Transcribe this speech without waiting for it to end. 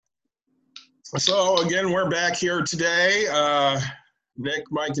So again, we're back here today. Nick,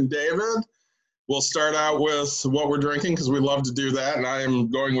 Mike, and David. We'll start out with what we're drinking because we love to do that. And I am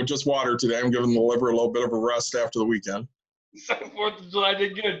going with just water today. I'm giving the liver a little bit of a rest after the weekend. 4th of July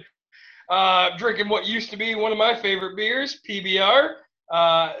did good. Drinking what used to be one of my favorite beers, PBR.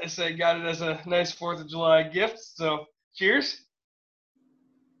 So I got it as a nice 4th of July gift. So cheers.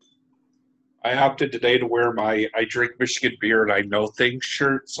 I opted today to wear my I Drink Michigan Beer and I Know Things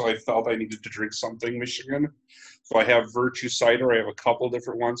shirt, so I felt I needed to drink something Michigan. So I have Virtue Cider. I have a couple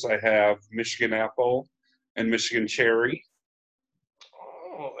different ones. I have Michigan Apple and Michigan Cherry.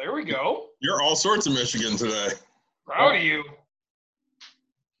 Oh, there we go. You're all sorts of Michigan today. Proud of you.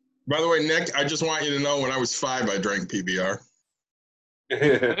 By the way, Nick, I just want you to know when I was 5, I drank PBR. You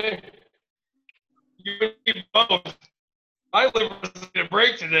need both. My liver was in a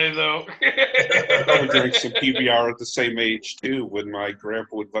break today, though. I would drink some PBR at the same age, too, when my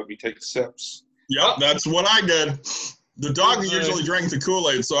grandpa would let me take sips. Yep, that's what I did. The dog usually drank the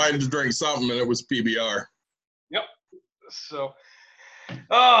Kool-Aid, so I had to drink something, and it was PBR. Yep. So,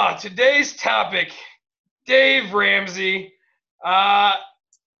 today's topic, Dave Ramsey.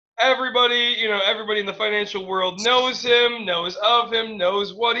 Everybody in the financial world knows him, knows of him,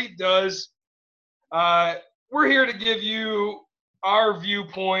 knows what he does. We're here to give you our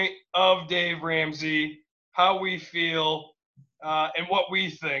viewpoint of Dave Ramsey, how we feel, and what we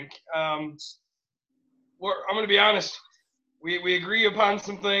think. I'm going to be honest. We agree upon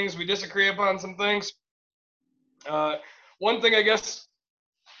some things. We disagree upon some things. One thing I guess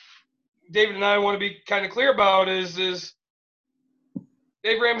David and I want to be kind of clear about is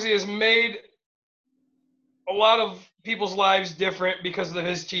Dave Ramsey has made a lot of people's lives different because of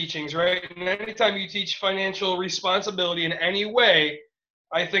his teachings, right? And anytime you teach financial responsibility in any way,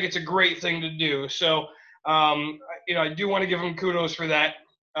 I think it's a great thing to do. So, I do want to give him kudos for that.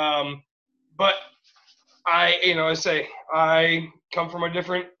 But I come from a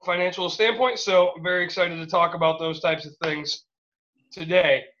different financial standpoint, so I'm very excited to talk about those types of things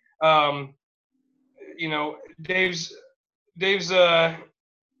today. Dave's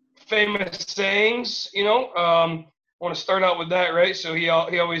famous sayings, I want to start out with that, right? So he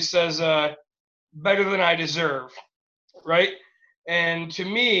always says, better than I deserve, right? And to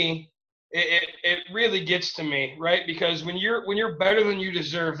me, it really gets to me, right? Because when you're better than you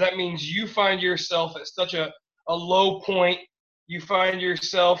deserve, that means you find yourself at such a low point. You find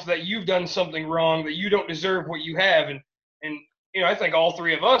yourself that you've done something wrong, that you don't deserve what you have. And I think all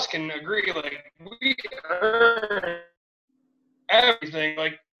three of us can agree, like, we earn everything,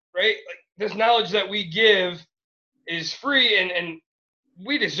 like, right? Like, this knowledge that we give is free, and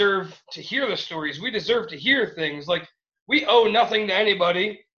we deserve to hear the stories. We deserve to hear things. Like, we owe nothing to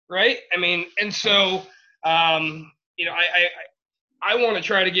anybody, right? I mean, and so, I want to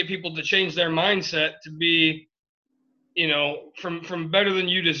try to get people to change their mindset to be, from better than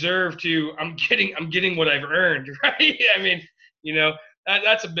you deserve to I'm getting what I've earned, right? I mean,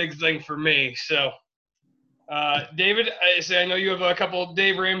 that's a big thing for me. So, David, I know you have a couple of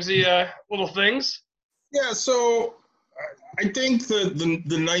Dave Ramsey little things. Yeah, so I think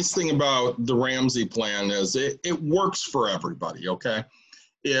the nice thing about the Ramsey plan is it works for everybody, okay?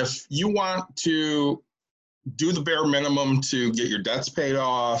 If you want to do the bare minimum to get your debts paid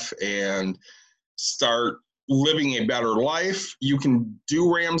off and start living a better life, you can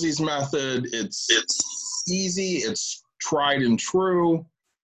do Ramsey's method. It's easy, it's tried and true,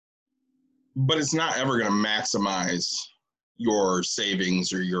 but it's not ever going to maximize your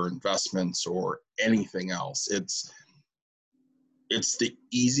savings or your investments or anything else. It's the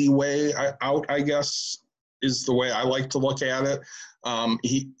easy way out, I guess, is the way I like to look at it.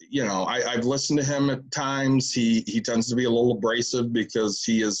 I've listened to him at times. He tends to be a little abrasive because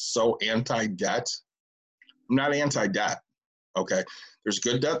he is so anti-debt. I'm not anti-debt, okay? There's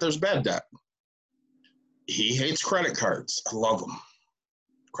good debt, there's bad debt. He hates credit cards. I love them.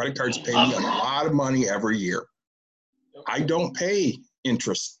 Credit cards pay me a lot of money every year. I don't pay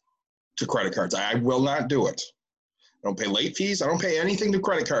interest to credit cards. I will not do it. I don't pay late fees. I don't pay anything to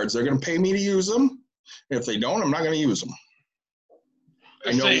credit cards. They're going to pay me to use them. And if they don't, I'm not going to use them.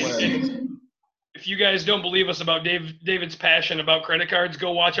 I know if you guys don't believe us about David's passion about credit cards,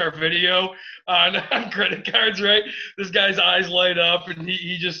 go watch our video on credit cards, right? This guy's eyes light up, and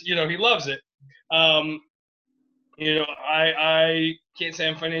he just, he loves it. I can't say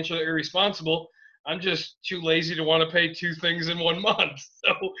I'm financially irresponsible. I'm just too lazy to want to pay two things in 1 month,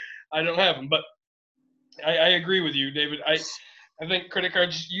 so I don't have them. But I agree with you, David. I think credit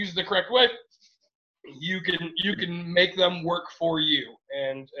cards used the correct way, you can make them work for you,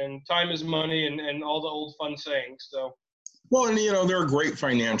 and time is money, and all the old fun sayings. So Well, and they're a great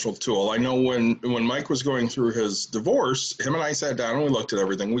financial tool. I know when Mike was going through his divorce, him and I sat down and we looked at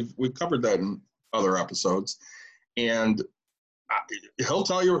everything. We've covered that in other episodes, and he'll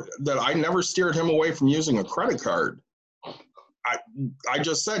tell you that I never steered him away from using a credit card. I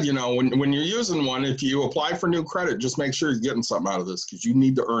just said, when you're using one, if you apply for new credit, just make sure you're getting something out of this because you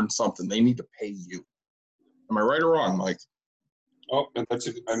need to earn something. They need to pay you. Am I right or wrong, Mike? Oh, and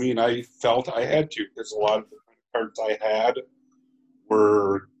I felt I had to because a lot of the credit cards I had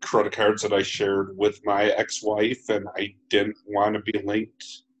were credit cards that I shared with my ex-wife, and I didn't want to be linked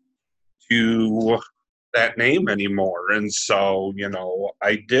to that name anymore. And so,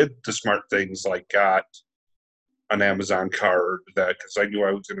 I did the smart things like got an Amazon card because I knew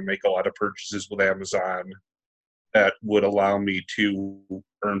I was going to make a lot of purchases with Amazon that would allow me to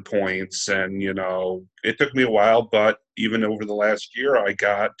earn points. And, it took me a while, but even over the last year, I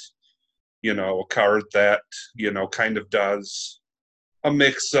got, a card that, kind of does a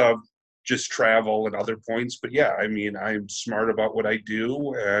mix of just travel and other points. But yeah, I'm smart about what I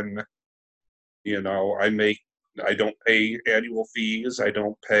do. And, I don't pay annual fees. I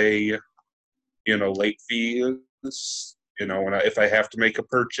don't pay, late fees. And if I have to make a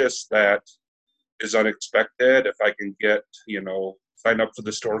purchase that is unexpected, if I can get, sign up for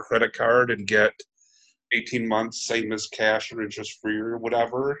the store credit card and get 18 months, same as cash or interest free or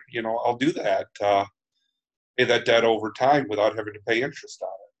whatever, I'll do that. Pay that debt over time without having to pay interest on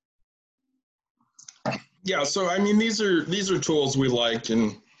it. Yeah. So, these are tools we like.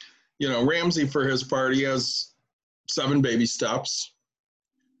 And, Ramsey, for his part, he has 7 baby steps.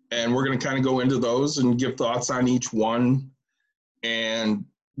 And we're going to kind of go into those and give thoughts on each one and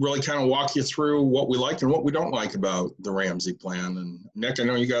really kind of walk you through what we like and what we don't like about the Ramsey plan. And Nick, I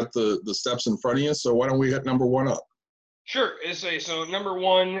know you got the steps in front of you, so why don't we hit number 1 up? Sure. So number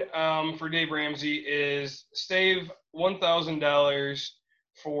 1 for Dave Ramsey is save $1,000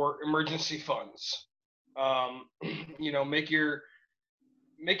 for emergency funds. Make your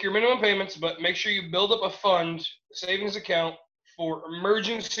minimum payments, but make sure you build up a fund, savings account for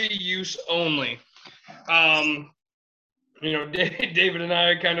emergency use only. David and I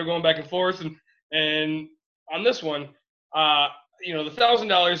are kind of going back and forth, and on this one, the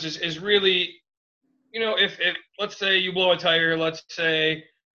 $1,000 is really, if let's say you blow a tire, let's say,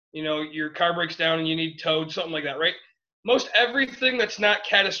 your car breaks down and you need towed, something like that, right? Most everything that's not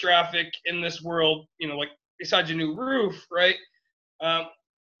catastrophic in this world, like besides a new roof, right?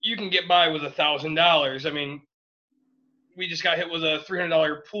 You can get by with $1,000. We just got hit with a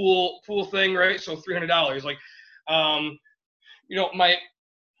 $300 pool thing, right? So $300, like, my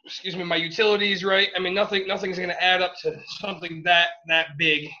utilities, right? Nothing's going to add up to something that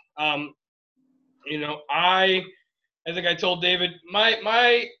big. I think I told David,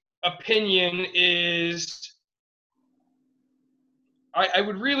 my opinion is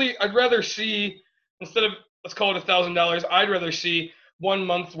I'd rather see, instead of, let's call it $1,000, I'd rather see 1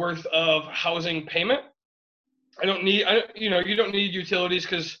 month worth of housing payment. You don't need utilities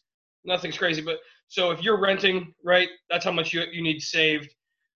because nothing's crazy. But so if you're renting, right, that's how much you need saved.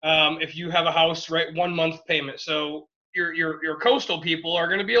 If you have a house, right, 1 month payment. So your coastal people are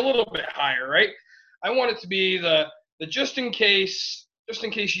going to be a little bit higher, right? I want it to be the just in case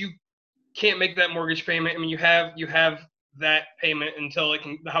you can't make that mortgage payment. You have that payment until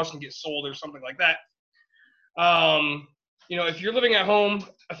the house can get sold or something like that. If you're living at home,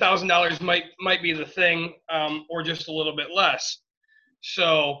 $1,000 might be the thing, or just a little bit less.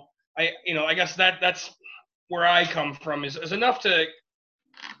 So I guess that's where I come from is enough to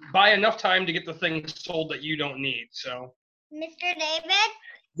buy enough time to get the thing sold that you don't need. So, Mr. David?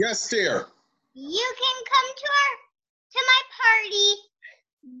 Yes, dear. You can come to my party,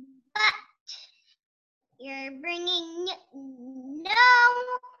 but you're bringing no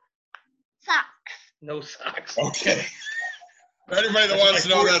socks. No socks. Okay. Anybody that wants to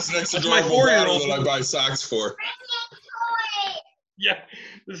know, that's next that's my adorable 4-year-old daughter that I buy socks for. Bring a toy. Yeah,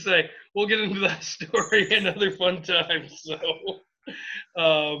 to say we'll get into that story another fun time. So,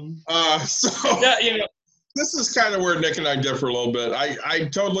 yeah, this is kind of where Nick and I differ a little bit. I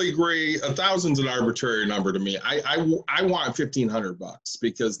totally agree. 1,000's an arbitrary number to me. I want $1,500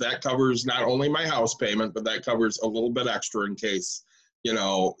 because that covers not only my house payment, but that covers a little bit extra in case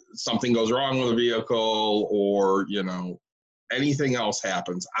something goes wrong with a vehicle or anything else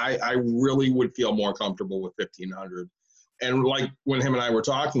happens. I really would feel more comfortable with $1,500. And like when him and I were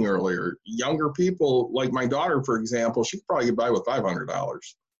talking earlier, younger people, like my daughter, for example, she could probably get by with $500.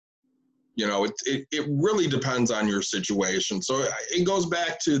 It really depends on your situation. So it goes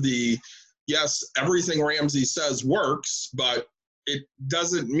back to yes, everything Ramsey says works, but it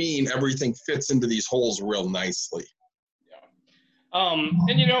doesn't mean everything fits into these holes real nicely.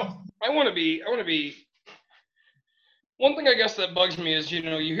 And I want to be. One thing I guess that bugs me is, you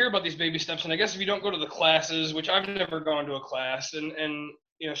hear about these baby steps, and I guess if you don't go to the classes, which I've never gone to a class, and so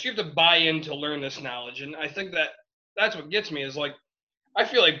you have to buy in to learn this knowledge, and I think that's what gets me is like, I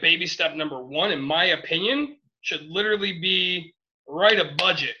feel like baby step number one, in my opinion, should literally be write a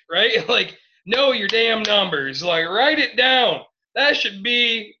budget, right? Like, know your damn numbers, like write it down. That should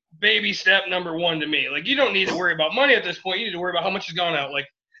be baby step number one to me. Like, you don't need to worry about money at this point. You need to worry about how much has gone out. Like,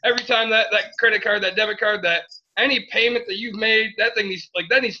 every time that credit card, that debit card, that any payment that you've made, that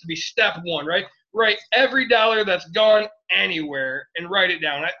needs to be step one, right? Write every dollar that's gone anywhere and write it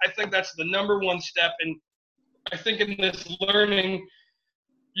down. I think that's the number one step. And I think in this learning,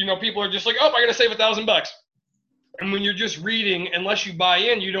 people are just like, oh, I got to save $1,000. And when you're just reading, unless you buy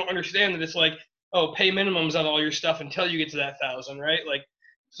in, you don't understand that it's like, oh, pay minimums on all your stuff until you get to that 1,000, right? Like,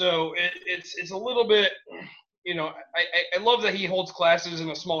 so it's a little bit, I love that he holds classes in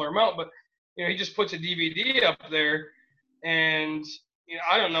a smaller amount, but he just puts a DVD up there, and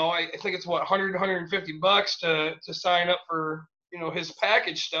I don't know, I think it's what, $100-$150 to sign up for his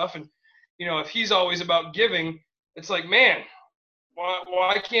package stuff, and if he's always about giving, it's like, man,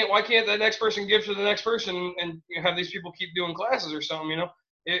 why can't that next person give to the next person and have these people keep doing classes or something?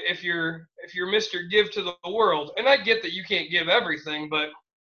 If you're Mr. Give to the world, and I get that you can't give everything, but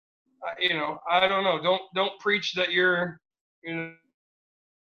I don't know. Don't preach that you're the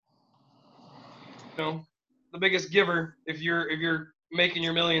biggest giver if you're making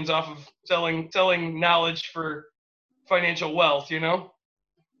your millions off of selling knowledge for financial wealth.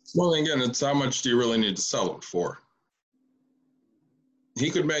 Well, again, it's how much do you really need to sell it for? He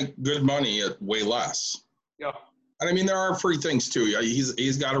could make good money at way less. Yeah. And I mean, there are free things too.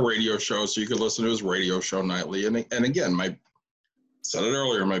 He's got a radio show, so you could listen to his radio show nightly. And again, said it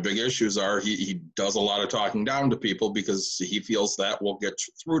earlier, my big issues are he does a lot of talking down to people because he feels that will get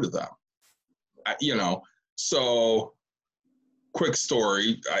through to them. So quick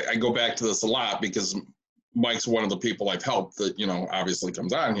story. I go back to this a lot because Mike's one of the people I've helped that, obviously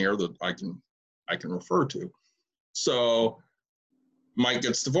comes on here that I can refer to. So Mike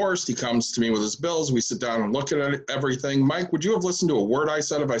gets divorced. He comes to me with his bills. We sit down and look at everything. Mike, would you have listened to a word I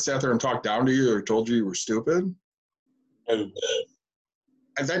said if I sat there and talked down to you or told you were stupid? And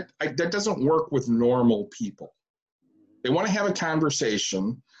that doesn't work with normal people. They want to have a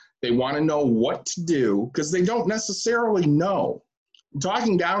conversation. They want to know what to do because they don't necessarily know.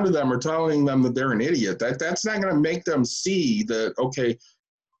 Talking down to them or telling them that they're an idiot, that's not going to make them see that, okay,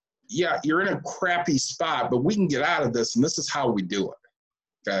 yeah, you're in a crappy spot, but we can get out of this, and this is how we do it.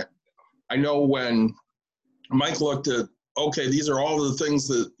 Okay. I know when Mike looked at, okay, these are all the things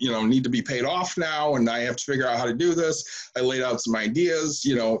that, need to be paid off now, and I have to figure out how to do this. I laid out some ideas,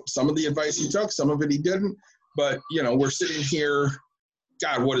 some of the advice he took, some of it he didn't, but, we're sitting here,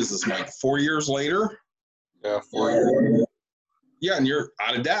 God, what is this, Mike, 4 years later? Yeah, 4 years. Yeah, and you're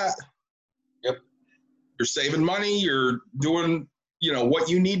out of debt. Yep. You're saving money, you're doing, what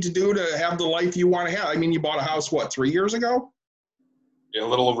you need to do to have the life you want to have. I mean, you bought a house, 3 years ago? Yeah, a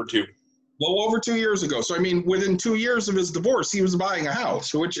little over 2. Well, over 2 years ago. So, I mean, within 2 years of his divorce, he was buying a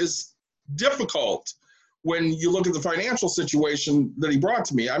house, which is difficult when you look at the financial situation that he brought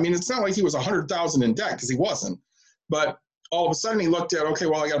to me. I mean, it's not like he was $100,000 in debt because he wasn't. But all of a sudden he looked at, okay,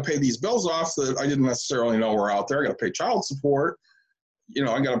 well, I got to pay these bills off that I didn't necessarily know were out there. I got to pay child support.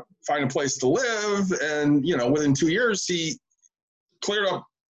 I got to find a place to live. And, within 2 years, he cleared up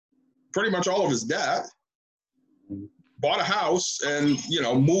pretty much all of his debt, bought a house, and,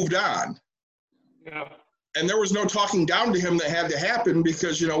 moved on. Yeah. And there was no talking down to him that had to happen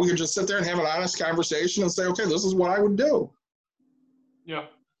because, we could just sit there and have an honest conversation and say, okay, this is what I would do. Yeah.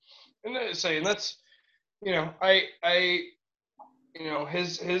 And that's,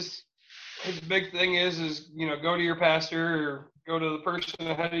 his big thing is, go to your pastor or go to the person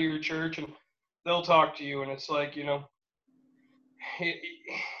ahead of your church and they'll talk to you. And it's like, I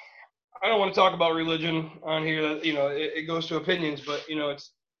don't want to talk about religion on here. That it goes to opinions, but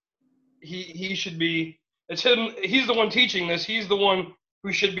it's he should be. It's him. He's the one teaching this. He's the one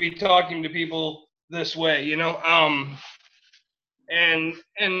who should be talking to people this way.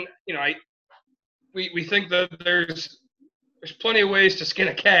 We think that there's plenty of ways to skin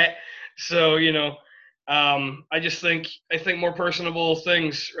a cat. So I think more personable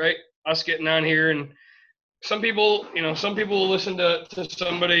things, right? Us getting on here, and some people will listen to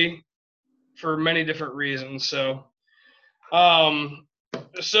somebody for many different reasons. So,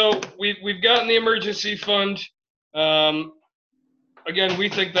 we've gotten the emergency fund. Again, we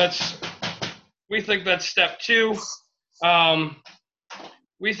think that's step two.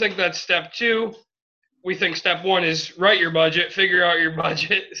 We think that's step two. we think step one is write your budget, figure out your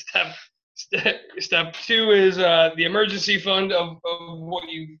budget. Step two is the emergency fund of what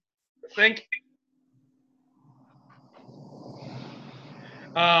you think.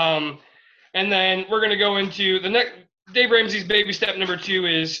 And then we're going to go into the next. Dave Ramsey's baby step number 2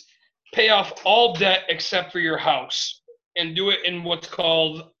 is pay off all debt except for your house, and do it in what's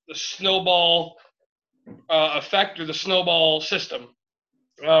called the snowball effect, or the snowball system.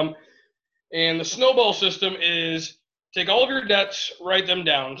 And the snowball system is take all of your debts, write them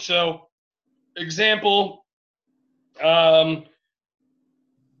down. So, example, credit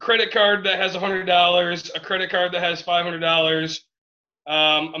card that has $100, a credit card that has $500,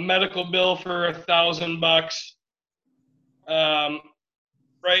 a medical bill for $1,000,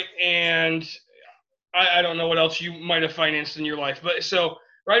 right? And I don't know what else you might have financed in your life, but so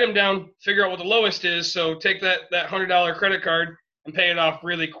write them down, figure out what the lowest is. So take that $100 credit card and pay it off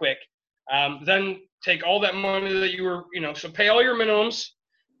really quick. Then take all that money that you were, so pay all your minimums,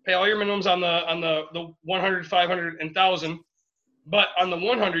 on the 100, 500, and 1,000. But on the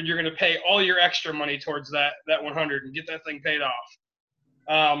 100, you're going to pay all your extra money towards that 100 and get that thing paid off.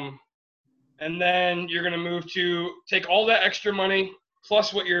 And then you're going to move to take all that extra money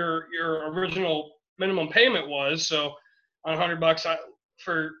plus what your original minimum payment was. So on $100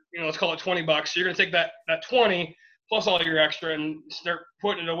 for, let's call it $20, you're going to take that 20 plus all your extra and start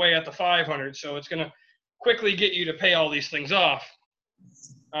putting it away at the 500. So it's going to quickly get you to pay all these things off.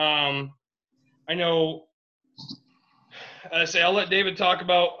 I know, I'll let David talk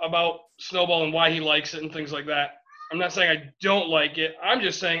about Snowball and why he likes it and things like that. I'm not saying I don't like it. I'm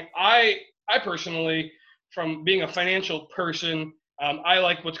just saying I personally, from being a financial person, I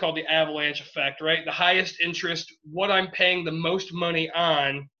like what's called the avalanche effect, right? The highest interest, what I'm paying the most money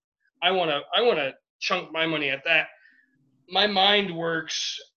on, I want to chunk my money at that. My mind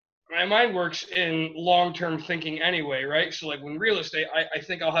works in long-term thinking anyway, right? So like when real estate, I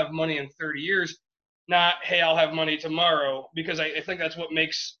think I'll have money in 30 years, not, hey, I'll have money tomorrow, because I think that's what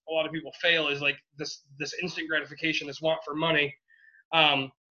makes a lot of people fail, is like this instant gratification, this want for money.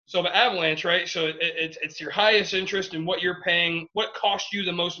 So the avalanche, right? So it's your highest interest in what you're paying, what costs you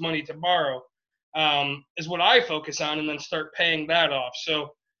the most money to borrow, is what I focus on, and then start paying that off.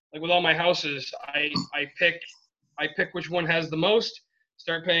 So like with all my houses, I pick which one has the most,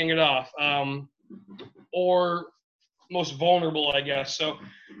 start paying it off, or most vulnerable, I guess. So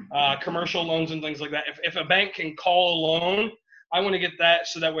commercial loans and things like that. If a bank can call a loan, I want to get that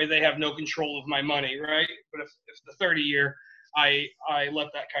so that way they have no control of my money, right? But if the 30-year, I let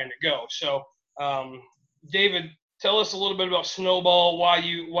that kind of go. So David, tell us a little bit about Snowball, why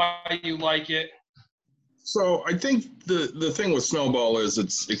you like it. So I think the thing with Snowball is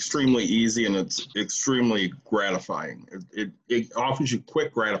it's extremely easy and it's extremely gratifying. It offers you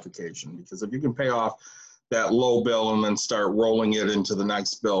quick gratification, because if you can pay off that low bill and then start rolling it into the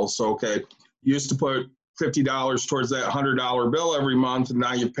next bill. So, okay, you used to put $50 towards that $100 bill every month, and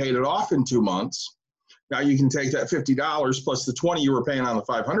now you've paid it off in 2 months. Now you can take that $50 plus the $20 you were paying on the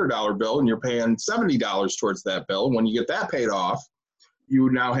 $500 bill, and you're paying $70 towards that bill. When you get that paid off, you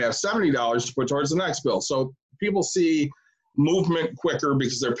now have $70 to put towards the next bill. So people see movement quicker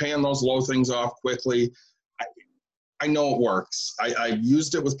because they're paying those low things off quickly. I know it works. I've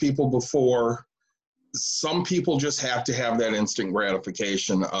used it with people before. Some people just have to have that instant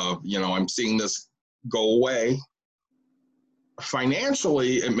gratification of, I'm seeing this go away.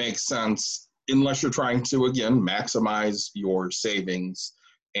 Financially, it makes sense unless you're trying to, again, maximize your savings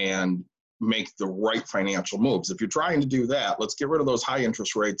and make the right financial moves. If you're trying to do that, let's get rid of those high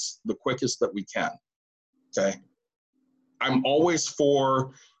interest rates the quickest that we can, okay? I'm always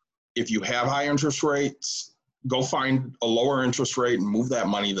for, if you have high interest rates, go find a lower interest rate and move that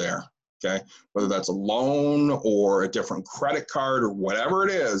money there, okay? Whether that's a loan or a different credit card or whatever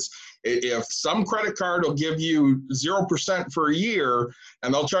it is. If some credit card will give you 0% for a year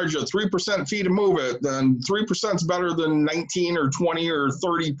and they'll charge you a 3% fee to move it, then 3% is better than 19 or 20 or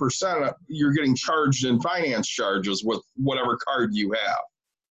 30% you're getting charged in finance charges with whatever card you have.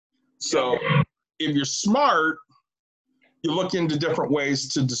 So if you're smart, you look into different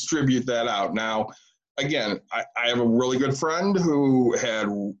ways to distribute that out. Now, again, I have a really good friend who had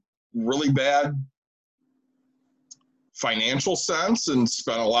really bad financial sense and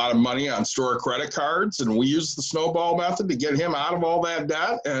spent a lot of money on store credit cards, and we used the Snowball method to get him out of all that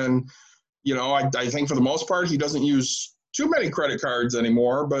debt. And I think for the most part he doesn't use too many credit cards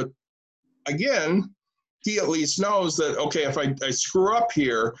anymore, but again, he at least knows that, okay, if I screw up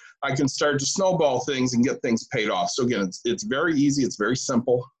here, I can start to snowball things and get things paid off. So again, it's very easy, it's very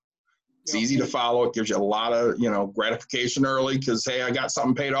simple, it's easy to follow. It gives you a lot of gratification early, because hey, I got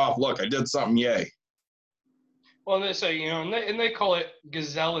something paid off, look, I did something, yay. Well, they say, and they call it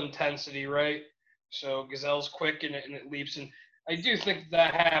gazelle intensity, right? So gazelle's quick and it leaps, and I do think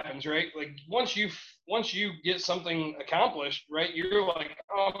that happens, right? Like once you get something accomplished, right? You're like,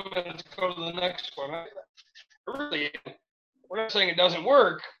 oh, man, let's go to the next one. Really, we're not saying it doesn't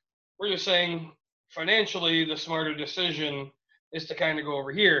work. We're just saying financially, the smarter decision is to kind of go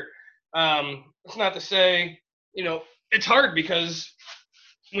over here. It's not to say, it's hard because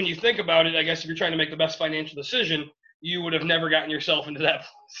when you think about it, I guess if you're trying to make the best financial decision, you would have never gotten yourself into that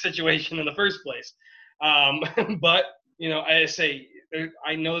situation in the first place. But I say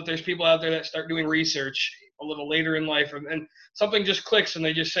I know that there's people out there that start doing research a little later in life, and something just clicks, and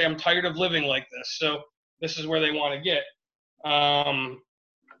they just say, "I'm tired of living like this." So this is where they want to get.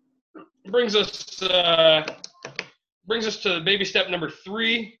 Brings us to baby step number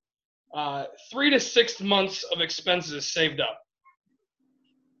 3. 3 to 6 months of expenses saved up.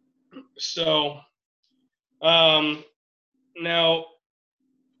 So, now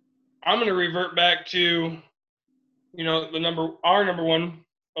I'm going to revert back to, our number one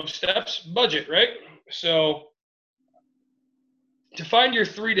of steps, budget, right? So to find your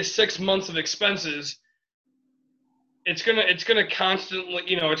 3 to 6 months of expenses, it's gonna constantly,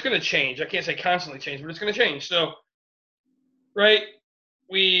 it's gonna change. I can't say constantly change, but it's gonna change. So, right,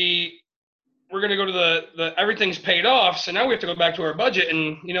 we're gonna go to the everything's paid off. So now we have to go back to our budget,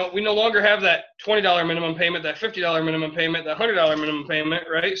 and we no longer have that $20 minimum payment, that $50 minimum payment, that $100 minimum payment,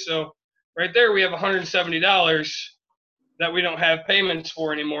 right? So right there we have $170 that we don't have payments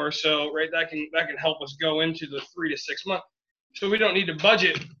for anymore. So right, that can help us go into the 3 to 6 months. So we don't need to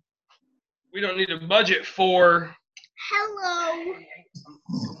budget. We don't need to budget for. Hello.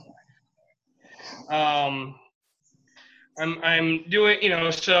 I'm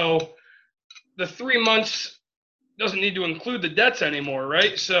doing, so the 3 months doesn't need to include the debts anymore,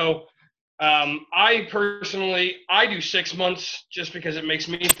 right? So I personally, I do 6 months just because it makes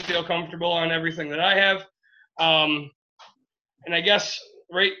me feel comfortable on everything that I have. And I guess,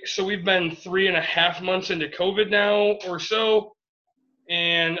 right, so we've been 3.5 months into COVID now or so.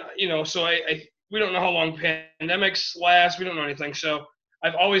 And, so we don't know how long pandemics last. We don't know anything. So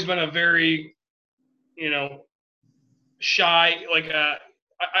I've always been a very, shy, like I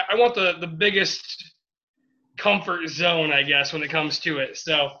want the biggest comfort zone, I guess, when it comes to it.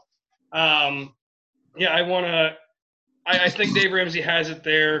 So, I think Dave Ramsey has it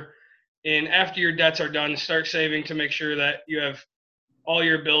there. And after your debts are done, start saving to make sure that you have all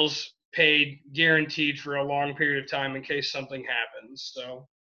your bills paid, guaranteed for a long period of time in case something happens. So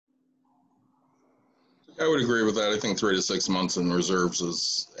I would agree with that. I think 3 to 6 months in reserves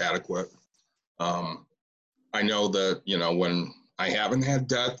is adequate. I know that, when I haven't had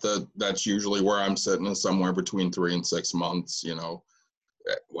debt, that's usually where I'm sitting, is somewhere between 3 and 6 months,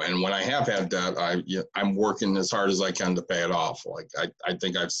 when I have had debt, I'm working as hard as I can to pay it off. Like I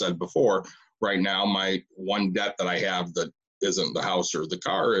think I've said before, right now, my one debt that I have that isn't the house or the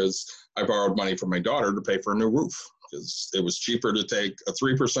car is I borrowed money from my daughter to pay for a new roof, because it was cheaper to take a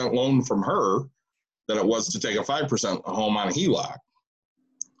 3% loan from her than it was to take a 5% home on a HELOC.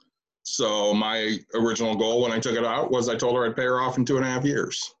 So my original goal when I took it out was I told her I'd pay her off in 2.5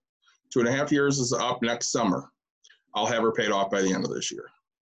 years. 2.5 years is up next summer. I'll have her paid off by the end of this year.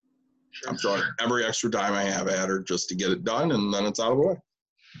 Sure. I'm throwing every extra dime I have at her just to get it done, and then it's out of the way.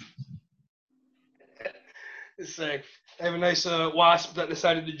 I have a nice wasp that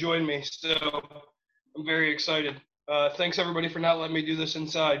decided to join me, so I'm very excited. Thanks, everybody, for not letting me do this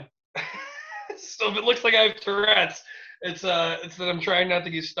inside. So if it looks like I have Tourette's, it's that I'm trying not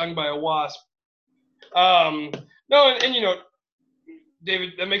to get stung by a wasp. No, and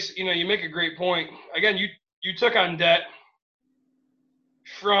David, that makes, you make a great point. Again, you took on debt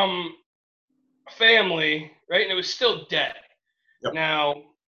from family, right? And it was still debt. Yep. Now,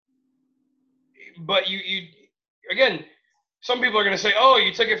 but you again, some people are going to say, oh,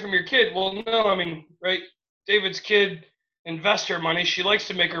 you took it from your kid. Well, no, I mean, right? David's kid invests her money. She likes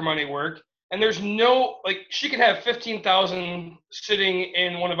to make her money work. And there's no, she can have $15,000 sitting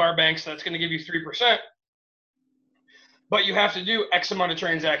in one of our banks that's going to give you 3%. But you have to do X amount of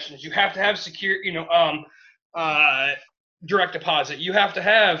transactions. You have to have secure, direct deposit. You have to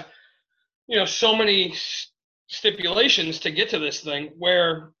have, so many stipulations to get to this thing,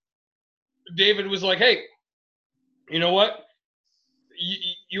 where David was like, hey, you know what?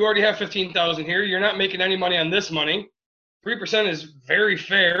 You already have 15,000 here. You're not making any money on this money. 3% is very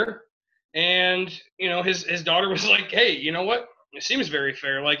fair. And, his daughter was like, hey, you know what? It seems very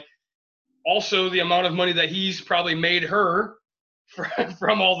fair. Also the amount of money that he's probably made her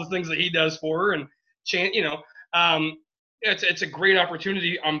from all the things that he does for her, and it's a great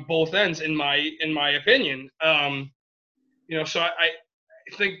opportunity on both ends in my opinion. So I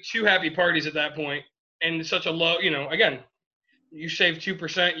think two happy parties at that point, and such a low, again, you saved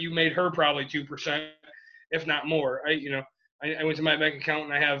 2%, you made her probably 2%, if not more. I went to my bank account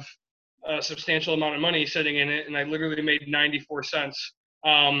and I have a substantial amount of money sitting in it, and I literally made 94 cents.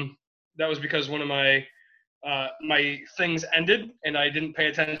 That was because one of my things ended and I didn't pay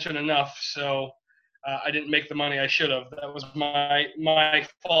attention enough, so I didn't make the money I should have. That was my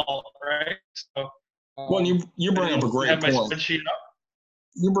fault, right? So, well, you bring up a great point.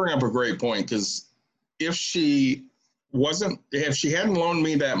 You bring up a great point, because if she hadn't loaned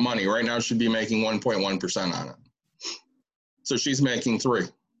me that money, right now she'd be making 1.1% on it. So she's making 3.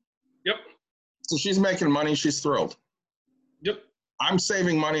 Yep. So she's making money. She's thrilled. Yep. I'm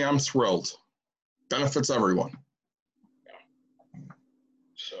saving money. I'm thrilled. Benefits everyone. Yeah.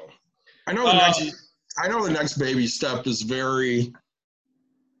 So I know the next baby step is very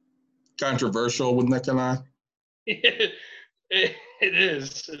controversial with Nick and I. It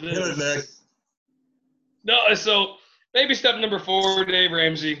is. It is. Nick. No, so baby step number 4, Dave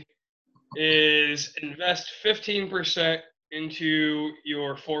Ramsey, is invest 15% into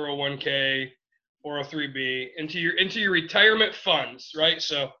your 401k, 403b, into your retirement funds, right?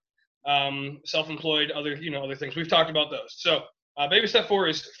 So self-employed, other things. We've talked about those. So baby step 4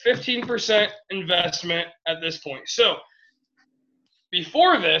 is 15% investment at this point. So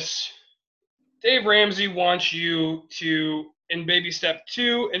before this, Dave Ramsey wants you to, in baby step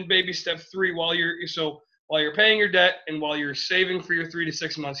 2 and baby step 3, while you're paying your debt and while you're saving for your 3 to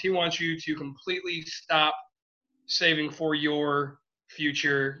 6 months, he wants you to completely stop saving for your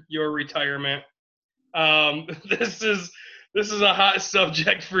future, your retirement. This is a hot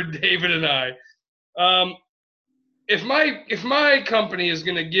subject for David and I. If my company is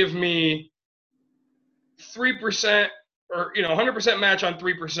going to give me 3% or 100% match on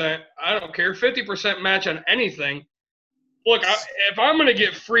 3%, I don't care, 50% match on anything. Look, if I'm going to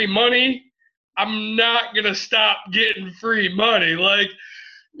get free money, I'm not going to stop getting free money. Like,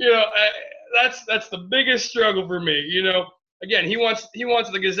 that's the biggest struggle for me. Again, he wants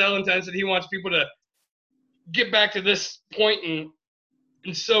the gazelle intensity. He wants people to get back to this point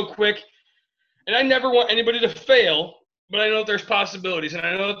and so quick. And I never want anybody to fail, but I know that there's possibilities, and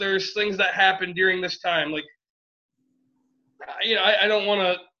I know that there's things that happen during this time. Like, I don't want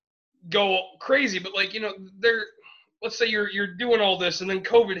to go crazy, but let's say you're doing all this and then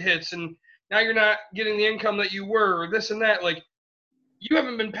COVID hits and now you're not getting the income that you were, or this and that. Like, you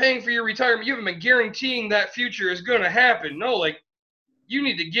haven't been paying for your retirement. You haven't been guaranteeing that future is going to happen. No, like, you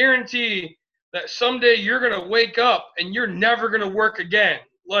need to guarantee that someday you're going to wake up and you're never going to work again.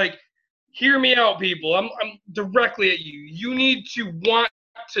 Like, hear me out, people. I'm directly at you. You need to want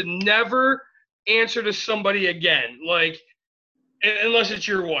to never answer to somebody again. Like, unless it's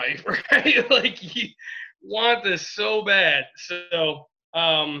your wife, right? Like, you want this so bad. So,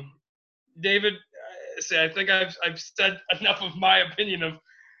 David, I think I've said enough of my opinion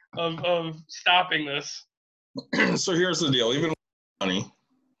of stopping this. So here's the deal. Even with money,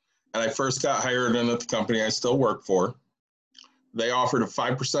 and I first got hired in at the company I still work for, they offered a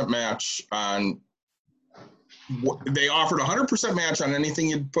 5% match on. They offered 100% match on anything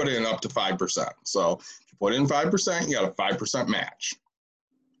you'd put in up to 5%. So if you put in 5%, you got a 5% match.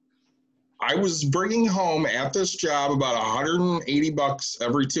 I was bringing home at this job about $180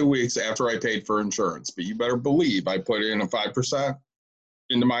 every 2 weeks after I paid for insurance. But you better believe I put in a 5%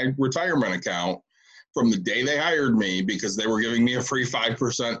 into my retirement account from the day they hired me, because they were giving me a free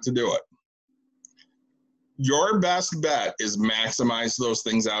 5% to do it. Your best bet is maximize those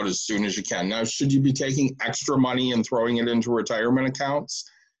things out as soon as you can. Now, should you be taking extra money and throwing it into retirement accounts?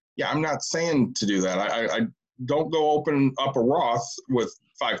 Yeah, I'm not saying to do that. I don't go open up a Roth with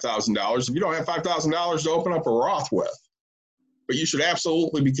 $5,000 if you don't have $5,000 to open up a Roth with. But you should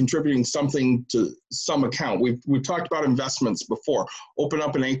absolutely be contributing something to some account. We've talked about investments before. Open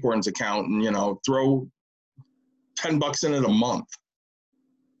up an Acorns account and throw $10 in it a month.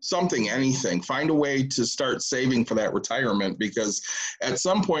 Something, anything. Find a way to start saving for that retirement, because at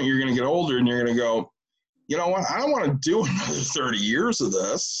some point you're going to get older and you're going to go, you know what? I don't want to do another 30 years of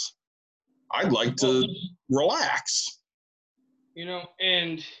this. I'd like to relax.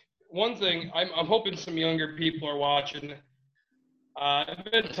 And one thing, I'm hoping some younger people are watching. I've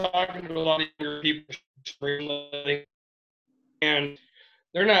been talking to a lot of younger people recently, and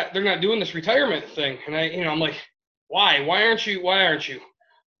they're not doing this retirement thing. And I'm like, why? Why aren't you?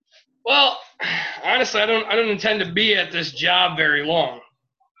 Well, honestly, I don't intend to be at this job very long.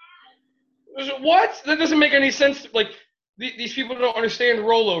 What? That doesn't make any sense. Like, these people don't understand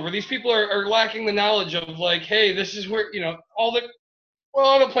rollover. These people are lacking the knowledge of like, hey, this is where,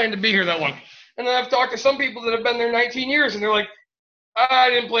 I don't plan to be here that long. And then I've talked to some people that have been there 19 years, and they're like, I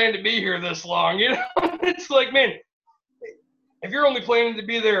didn't plan to be here this long. It's like, man, if you're only planning to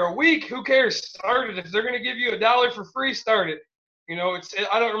be there a week, who cares? Start it. If they're going to give you $1 for free, start it.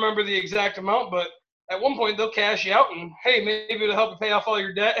 I don't remember the exact amount, but at one point they'll cash you out, and hey, maybe it'll help you pay off all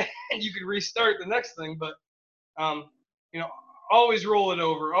your debt, and you can restart the next thing. But always roll it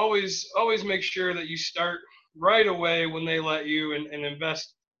over. Always make sure that you start right away when they let you, and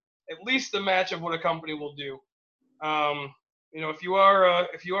invest at least the match of what a company will do. If you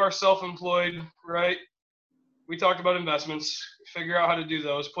are self-employed, right? We talked about investments. Figure out how to do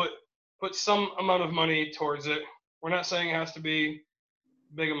those. Put some amount of money towards it. We're not saying it has to be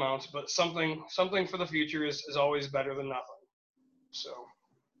big amounts, but something for the future is always better than nothing. So,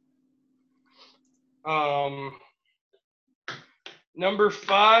 number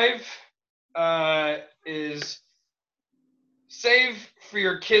 5 is save for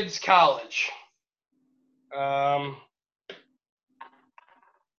your kids' college.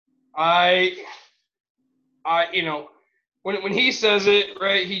 When he says it,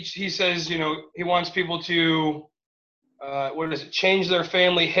 right, he says, he wants people to, change their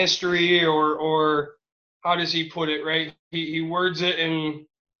family history, or how does he put it, right? He words it in,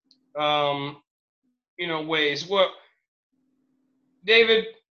 ways. Well, David,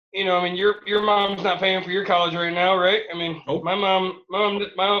 your mom's not paying for your college right now, right? Nope.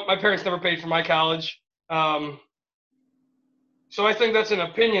 My parents never paid for my college. So I think that's an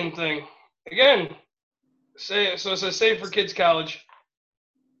opinion thing. Again, it says save for kids' college.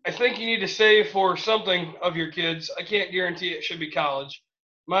 I think you need to save for something of your kids. I can't guarantee it should be college.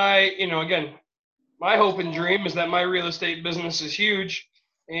 My hope and dream is that my real estate business is huge,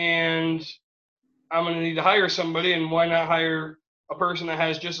 and I'm going to need to hire somebody, and why not hire a person that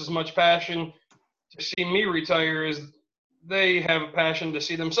has just as much passion to see me retire as they have a passion to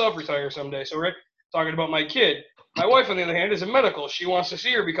see themselves retire someday. So, Rick, talking about my kid. My wife, on the other hand, is in medical. She wants to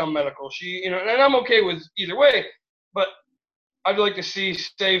see her become medical. And I'm okay with either way, but I'd like to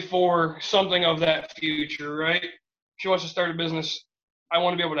save for something of that future, right? She wants to start a business. I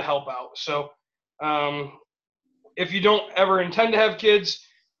want to be able to help out. So, if you don't ever intend to have kids,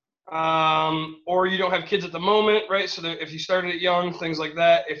 or you don't have kids at the moment, right? So that if you started it young, things like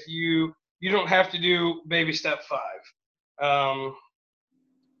that. If you don't have to do baby step 5.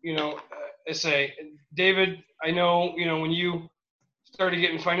 I say, David, I know, when you started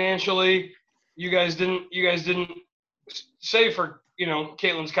getting financially, you guys didn't save for,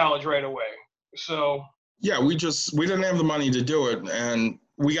 Caitlin's college right away. So yeah, we didn't have the money to do it, and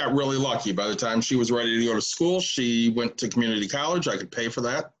we got really lucky. By the time she was ready to go to school, she went to community college. I could pay for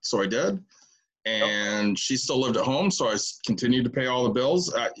that, so I did. And she still lived at home, so I continued to pay all the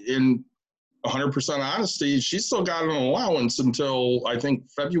bills. In 100% honesty, she still got an allowance until I think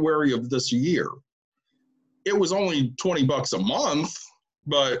February of this year. It was only $20 a month,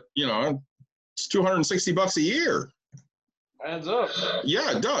 but it's $260 a year. Adds up.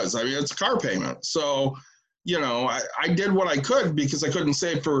 Yeah, it does. It's a car payment. So, I did what I could because I couldn't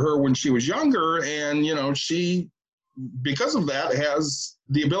save for her when she was younger. And, she, because of that, has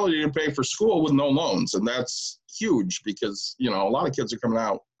the ability to pay for school with no loans. And that's huge because, a lot of kids are coming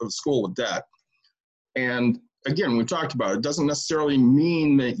out of school with debt. And again, we talked about it doesn't necessarily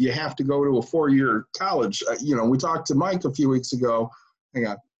mean that you have to go to a 4-year college. We talked to Mike a few weeks ago. Hang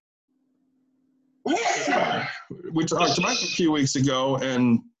on. We talked to Mike a few weeks ago,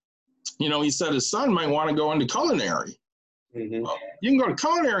 and he said his son might want to go into culinary. Mm-hmm. Well, you can go to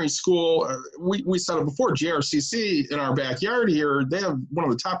culinary school. We said it before. JRCC in our backyard here, they have one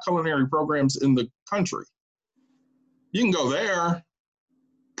of the top culinary programs in the country. You can go there,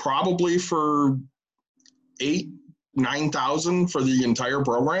 probably for $8,000-9,000 for the entire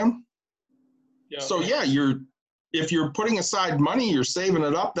program. Yeah. So yeah, if you're putting aside money, you're saving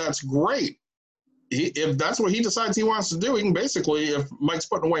it up. That's great. If that's what he decides he wants to do, he can basically, if Mike's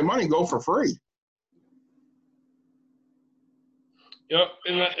putting away money, go for free. Yep,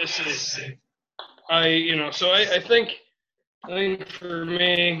 and I think for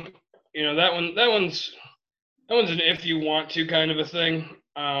me, that one's an if you want to kind of a thing.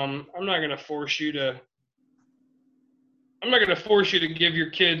 I'm not gonna force you to give your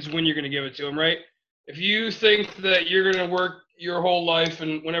kids when you're gonna give it to them, right? If you think that you're gonna work your whole life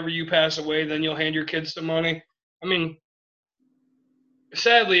and whenever you pass away, then you'll hand your kids some money.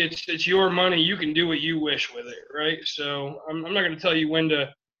 Sadly, it's your money. You can do what you wish with it, right? So I'm not going to tell you I'm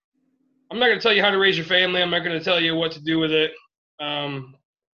not going to tell you how to raise your family. I'm not going to tell you what to do with it.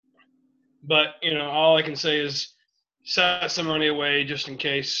 But all I can say is set some money away just in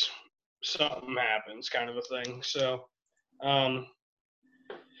case something happens, kind of a thing. So,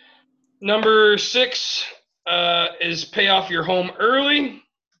 number 6 is pay off your home early.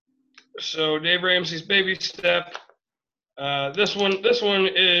 So Dave Ramsey's baby step. This one's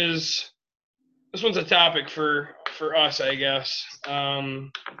a topic for us, I guess.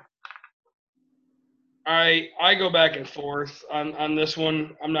 I go back and forth on this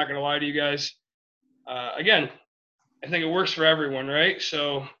one. I'm not gonna lie to you guys. Again, I think it works for everyone, right?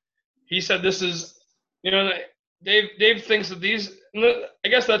 So he said this is, Dave thinks that these. I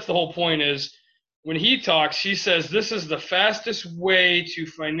guess that's the whole point is when he talks, he says this is the fastest way to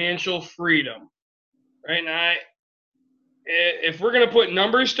financial freedom, right? And if we're gonna put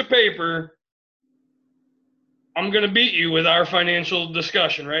numbers to paper, I'm going to beat you with our financial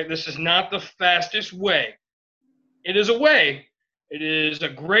discussion, right? This is not the fastest way. It is a way. It is a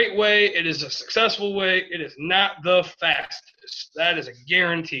great way. It is a successful way. It is not the fastest. That is a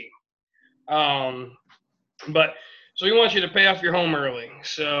guarantee. But so he wants you to pay off your home early.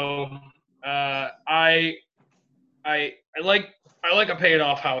 So I like a paid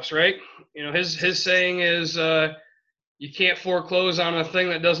off house, right? His saying is you can't foreclose on a thing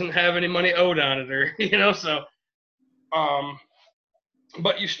that doesn't have any money owed on it, or so.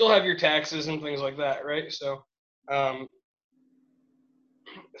 But you still have your taxes and things like that, right? So,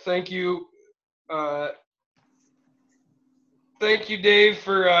 thank you, Dave,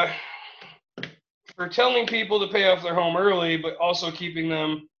 for telling people to pay off their home early, but also keeping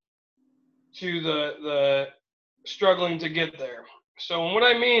them to the struggling to get there. So, what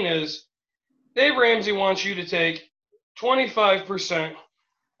I mean is, Dave Ramsey wants you to take 25%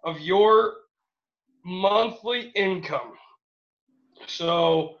 of your monthly income.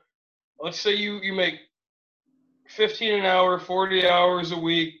 So let's say you make 15 an hour, 40 hours a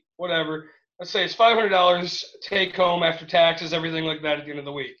week, whatever. Let's say it's $500 take home after taxes, everything like that at the end of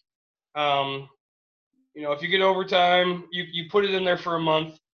the week. If you get overtime, you put it in there for a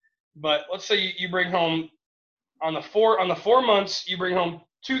month. But let's say you bring home on the 4 months, you bring home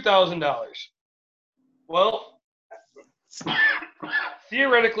 $2,000. Well,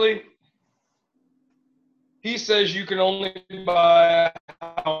 theoretically, he says you can only buy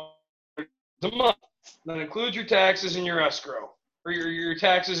a house a month. That includes your taxes and your escrow, or your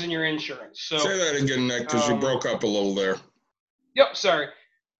taxes and your insurance. So say that again, Nick, because you broke up a little there. Yep, sorry.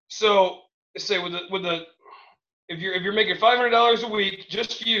 So say with the if you're making $500 a week,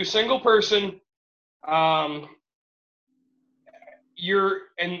 just you, single person, and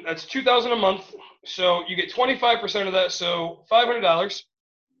that's $2,000 a month. So you get 25% of that. So $500.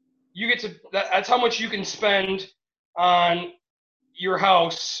 You get to that's how much you can spend on your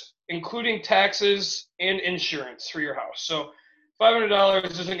house, including taxes and insurance for your house. So $500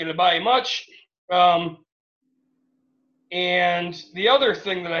 isn't going to buy you much. And the other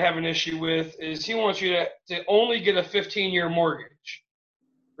thing that I have an issue with is he wants you to only get a 15-year mortgage,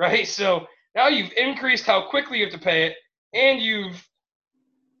 right? So now you've increased how quickly you have to pay it, and you've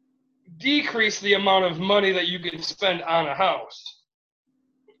decreased the amount of money that you can spend on a house.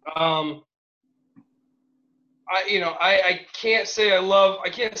 I can't say I love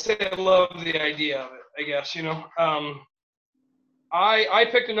the idea of it, I guess, I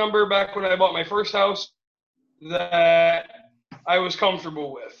picked a number back when I bought my first house that I was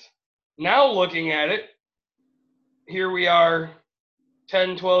comfortable with. Now looking at it, here we are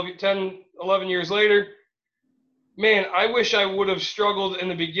 10, 11 years later. Man, I wish I would have struggled in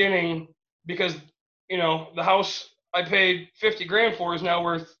the beginning because, the house I paid $50,000 for is now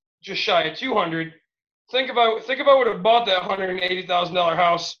worth just shy of $200,000. Think about if I would have bought that $180,000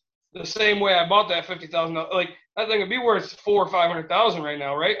 house the same way I bought that $50,000. Like that thing would be worth $400,000 or $500,000 right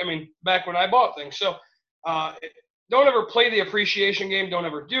now, right? I mean, back when I bought things. So, don't ever play the appreciation game. Don't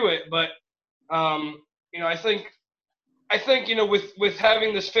ever do it. But, I think with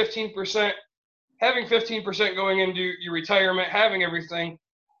having this 15%, having 15% going into your retirement, having everything,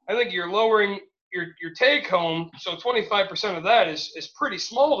 I think you're lowering your take home. So 25% of that is pretty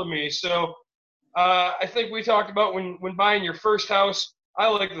small to me. So I think we talked about when buying your first house, I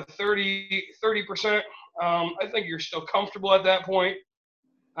like the 30%. I think you're still comfortable at that point.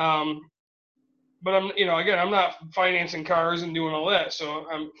 But I'm not financing cars and doing all that. So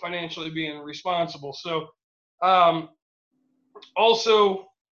I'm financially being responsible. So also,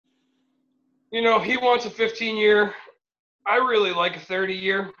 he wants a 15-year. I really like a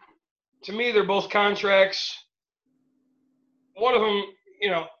 30-year. To me, they're both contracts. One of them,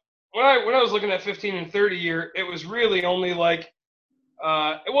 when I was looking at 15 and 30-year, it was really only like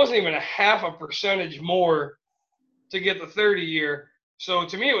it wasn't even a half a percentage more to get the 30-year. So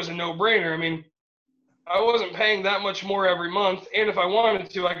to me, it was a no-brainer. I mean, I wasn't paying that much more every month, and if I wanted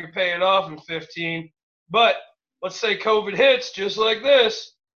to, I could pay it off in 15. But let's say COVID hits just like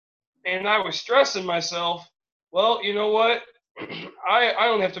this, and I was stressing myself. Well, you know what? I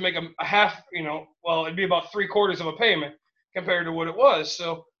only have to make a half, well, it'd be about 3/4 of a payment compared to what it was.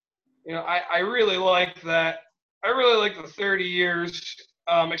 So, I really like that. I really like the 30 years,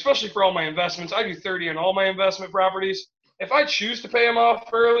 especially for all my investments. I do 30 on all my investment properties. If I choose to pay them off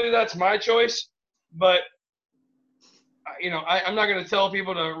early, that's my choice. But I'm not going to tell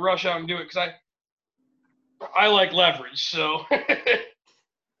people to rush out and do it because I like leverage. So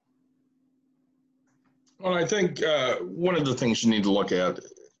Well, I think one of the things you need to look at,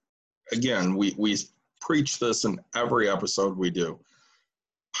 again, we preach this in every episode we do.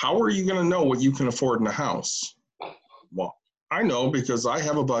 How are you going to know what you can afford in a house? Well, I know because I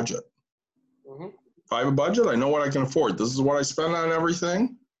have a budget. Mhm. If I have a budget, I know what I can afford. This is what I spend on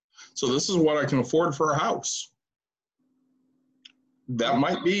everything. So this is what I can afford for a house. That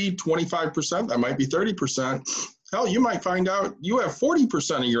might be 25%, that might be 30%. Hell, you might find out you have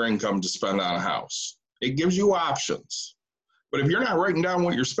 40% of your income to spend on a house. It gives you options. But if you're not writing down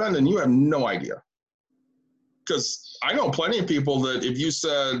what you're spending, you have no idea. Because I know plenty of people that if you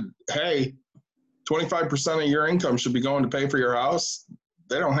said, hey, 25% of your income should be going to pay for your house,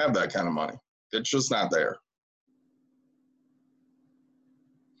 they don't have that kind of money. It's just not there.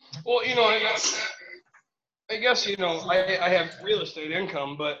 Well, I guess I have real estate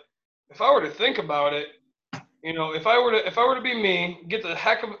income, but if I were to think about it, if I were to be me, get the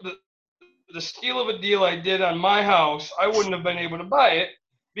heck of the steal of a deal I did on my house, I wouldn't have been able to buy it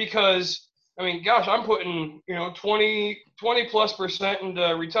because I mean, gosh, I'm putting 20+%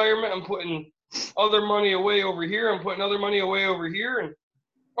 into retirement. I'm putting other money away over here. I'm putting other money away over here, and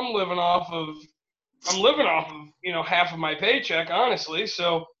I'm living off of half of my paycheck, honestly.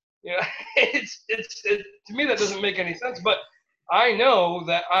 So it's to me that doesn't make any sense. But I know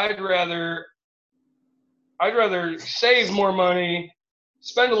that I'd rather save more money,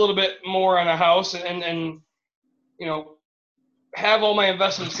 spend a little bit more on a house, and have all my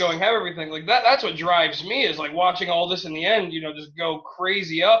investments going, have everything like that. That's what drives me is like watching all this in the end, just go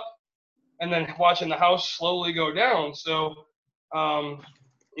crazy up, and then watching the house slowly go down. So,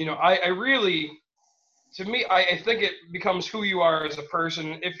 I really, to me, I think it becomes who you are as a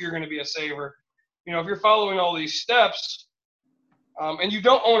person if you're going to be a saver. If you're following all these steps, and you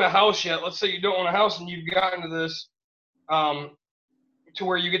don't own a house yet, let's say you don't own a house and you've gotten to this, to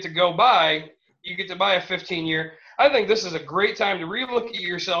where you get to buy a 15-year. I think this is a great time to relook at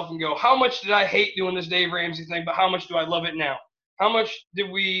yourself and go, how much did I hate doing this Dave Ramsey thing, but how much do I love it now? How much did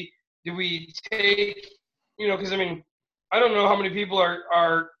we take, because I mean, I don't know how many people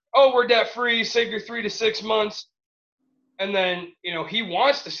are oh, we're debt free, save your 3 to 6 months. And then, he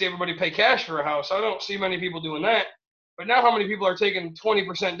wants to see everybody pay cash for a house. I don't see many people doing that. But now how many people are taking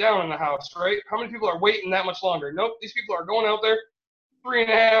 20% down on the house, right? How many people are waiting that much longer? Nope, these people are going out there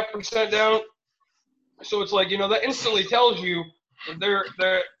 3.5% down. So it's like, that instantly tells you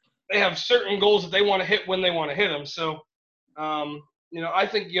that they have certain goals that they want to hit when they want to hit them. So, I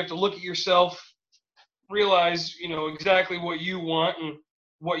think you have to look at yourself, realize, exactly what you want and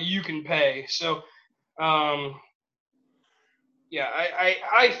what you can pay. So, yeah,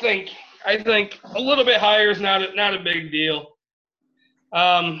 I think a little bit higher is not a big deal.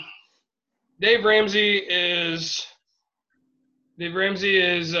 Dave Ramsey is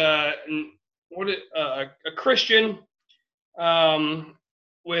a Christian,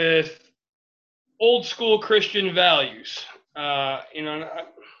 with old school Christian values.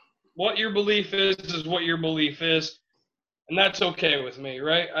 What your belief is what your belief is, and that's okay with me,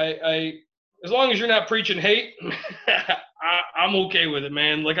 right? I as long as you're not preaching hate, I'm okay with it,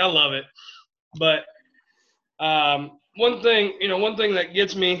 man. Like, I love it. But one thing that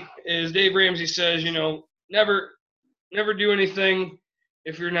gets me is Dave Ramsey says, never do anything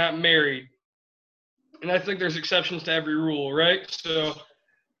if you're not married. And I think there's exceptions to every rule, right? So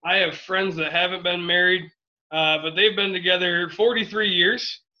I have friends that haven't been married, but they've been together 43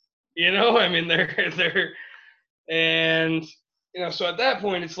 years. I mean, they're and so at that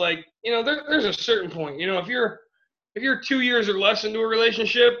point it's like, there's a certain point, if you're 2 years or less into a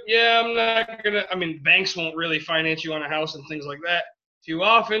relationship, yeah, I mean, banks won't really finance you on a house and things like that too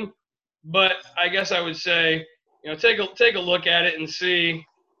often. But I guess I would say, take a look at it and see.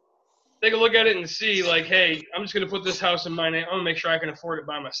 Take a look at it and see, like, hey, I'm just going to put this house in my name. I'm going to make sure I can afford it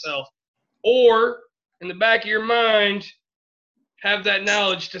by myself. Or in the back of your mind, have that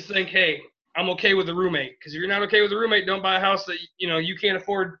knowledge to think, hey, I'm okay with a roommate. Because if you're not okay with a roommate, don't buy a house that you can't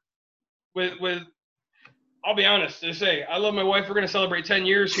afford. With I'll be honest, they say I love my wife. We're going to celebrate 10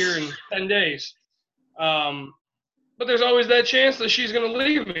 years here in 10 days. But there's always that chance that she's going to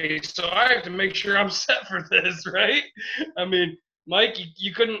leave me. So I have to make sure I'm set for this, right? I mean, Mike,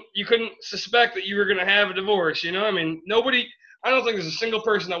 you couldn't suspect that you were going to have a divorce, you know? I mean, I don't think there's a single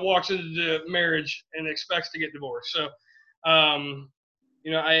person that walks into the marriage and expects to get divorced. So,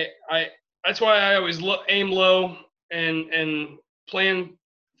 you know, I that's why I always aim low and plan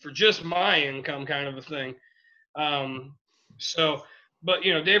for just my income kind of a thing. So, but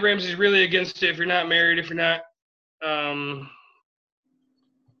you know, Dave Ramsey's really against it. If you're not married, if you're not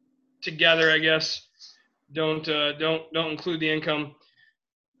together, I guess, don't include the income.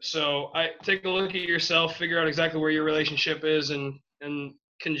 So I take a look at yourself, figure out exactly where your relationship is, and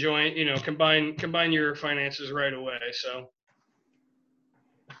conjoin, you know, combine your finances right away. So,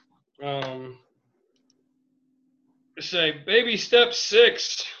 say baby step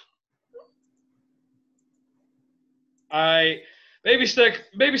 6. Baby step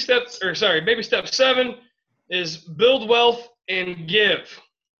 7 is build wealth and give.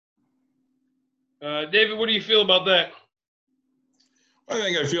 David, what do you feel about that? I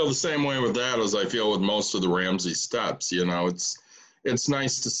think I feel the same way with that as I feel with most of the Ramsey steps. You know, it's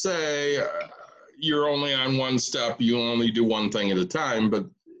nice to say you're only on one step, you only do one thing at a time, but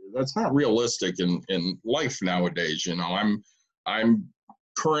that's not realistic in life nowadays. You know, I'm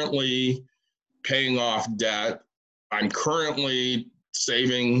currently paying off debt. I'm currently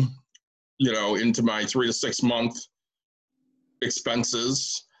saving, you know, into my 3 to 6 month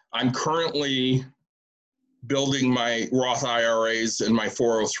expenses. I'm currently building my Roth IRAs and my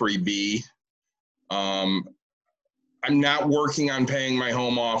 403B. I'm not working on paying my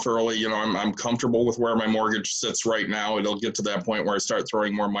home off early. You know, I'm comfortable with where my mortgage sits right now. It'll get to that point where I start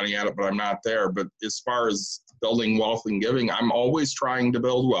throwing more money at it, but I'm not there. But as far as building wealth and giving, I'm always trying to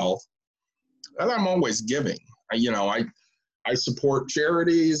build wealth, and I'm always giving. I support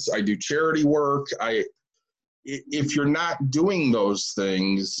charities. I do charity work. If you're not doing those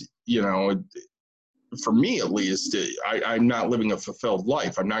things, you know, for me at least, I'm not living a fulfilled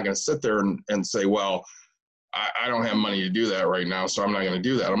life. I'm not going to sit there and say, well, I don't have money to do that right now, so I'm not going to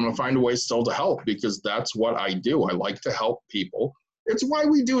do that. I'm going to find a way still to help, because that's what I do. I like to help people. It's why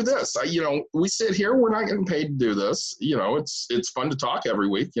we do this. We sit here, we're not getting paid to do this. You know, it's fun to talk every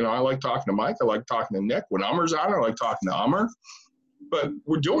week. You know, I like talking to Mike. I like talking to Nick. When Amar's on, I like talking to Amar. But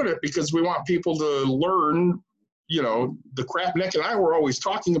we're doing it because we want people to learn, you know, the crap Nick and I were always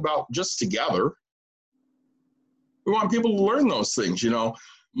talking about just together. We want people to learn those things, you know.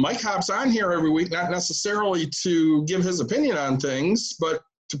 Mike hops on here every week, not necessarily to give his opinion on things, but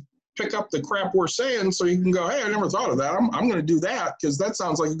to pick up the crap we're saying so you can go, hey, I never thought of that. I'm going to do that because that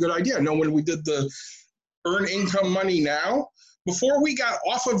sounds like a good idea. I know when we did the Earn Income Money Now, before we got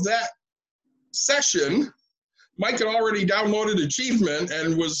off of that session, Mike had already downloaded Achievement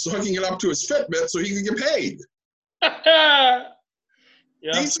and was hooking it up to his Fitbit so he could get paid.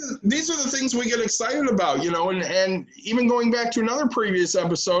 Yeah. These are the things we get excited about, you know, and even going back to another previous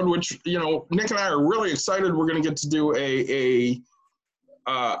episode, which, you know, Nick and I are really excited. We're going to get to do a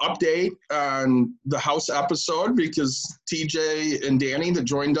update on the house episode, because TJ and Danny that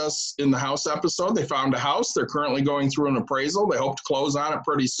joined us in the house episode, they found a house. They're currently going through an appraisal. They hope to close on it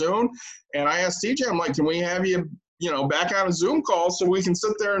pretty soon. And I asked TJ, I'm like, can we have you, you know, back on a Zoom call so we can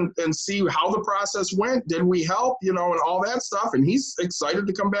sit there and see how the process went? Did we help, you know, and all that stuff? And he's excited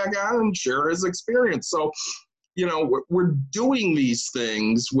to come back on and share his experience. So, you know, we're doing these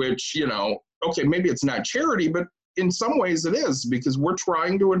things, which, you know, okay, maybe it's not charity, but in some ways it is, because we're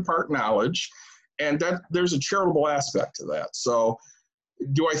trying to impart knowledge, and that there's a charitable aspect to that. So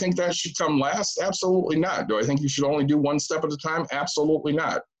do I think that should come last? Absolutely not. Do I think you should only do one step at a time? Absolutely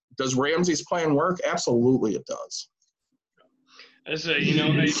not. Does Ramsey's plan work? Absolutely it does. I say, you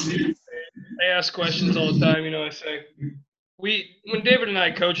know, I ask questions all the time. You know, I say, when David and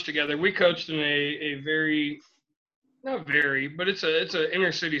I coached together, we coached in a very, not very, but it's an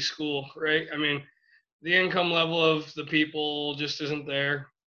inner city school, right? I mean, the income level of the people just isn't there,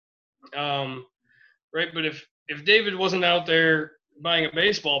 right? But if David wasn't out there buying a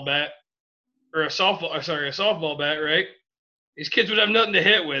baseball bat or a softball bat, right? These kids would have nothing to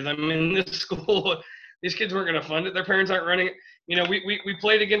hit with. I mean, this school, these kids weren't going to fund it. Their parents aren't running it. You know, we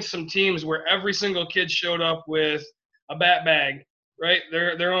played against some teams where every single kid showed up with a bat bag, right?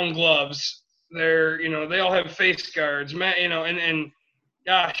 Their own gloves. You know, they all have face guards, you know, and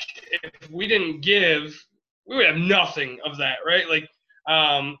gosh, if we didn't give, we would have nothing of that, right? Like,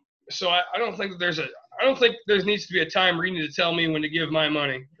 so I don't think there needs to be a time where you need to tell me when to give my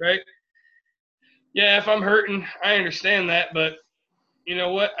money, right? Yeah, if I'm hurting, I understand that, but you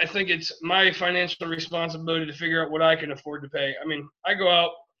know what? I think it's my financial responsibility to figure out what I can afford to pay. I mean, I go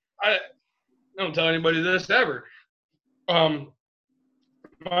out, I don't tell anybody this ever. My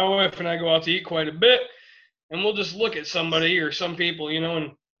wife and I go out to eat quite a bit, and we'll just look at somebody or some people,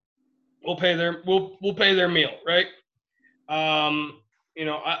 and we'll pay their meal, right? I'll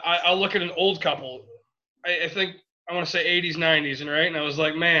look at an old couple. I think I want to say 80s, 90s, and right, and I was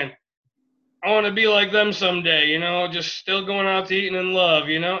like, man, I want to be like them someday, just still going out to eat and in love,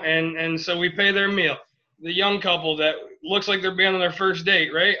 and so we pay their meal. The young couple that looks like they're being on their first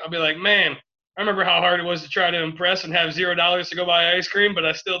date, right? I'll be like, man, I remember how hard it was to try to impress and have $0 to go buy ice cream, but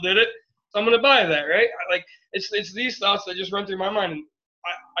I still did it. So I'm going to buy that, right? It's these thoughts that just run through my mind, and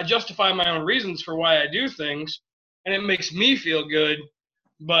I justify my own reasons for why I do things, and it makes me feel good.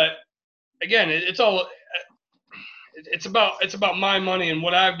 But again, it's about my money and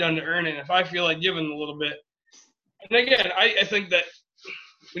what I've done to earn it. If I feel like giving a little bit, and again, I think that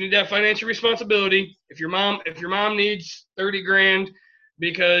we need to have financial responsibility. If your mom needs 30 grand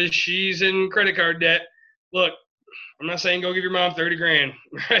because she's in credit card debt, look, I'm not saying go give your mom 30 grand,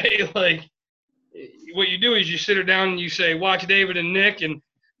 right? Like, what you do is you sit her down and you say, watch David and Nick, and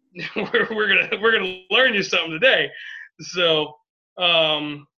we're gonna learn you something today. So,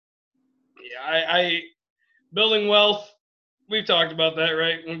 I building wealth. We've talked about that,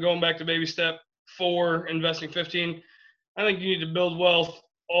 right? We're going back to baby step 4, investing 15. I think you need to build wealth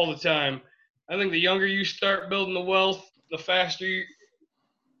all the time. I think the younger you start building the wealth, the faster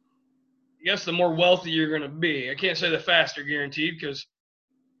the more wealthy you're going to be. I can't say the faster guaranteed because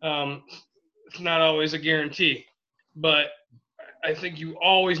it's not always a guarantee. But I think you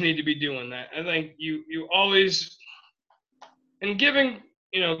always need to be doing that. I think you always, and giving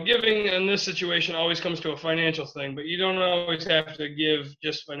in this situation always comes to a financial thing, but you don't always have to give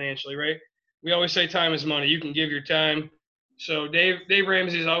just financially, right? We always say time is money. You can give your time. So Dave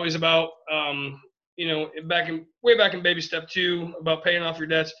Ramsey is always about, way back in baby step 2, about paying off your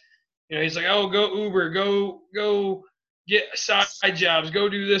debts. He's like, oh, go Uber, go get side jobs, go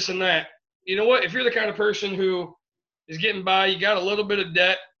do this and that. You know what? If you're the kind of person who is getting by, you got a little bit of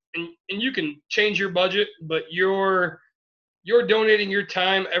debt, and you can change your budget, but you're donating your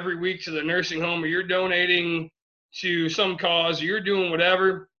time every week to the nursing home, or you're donating to some cause, or you're doing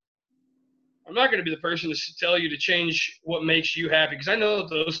whatever, I'm not going to be the person to tell you to change what makes you happy, because I know that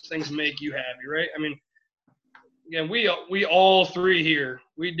those things make you happy, right? I mean, again, we all three here,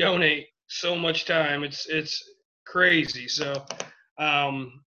 we donate so much time. It's crazy. So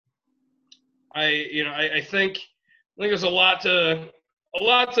I think there's a lot to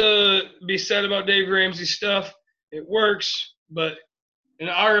be said about Dave Ramsey's stuff. It works, but in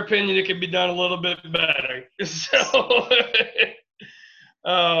our opinion, it could be done a little bit better. So,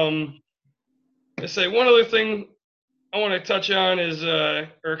 let's say one other thing I want to touch on is, or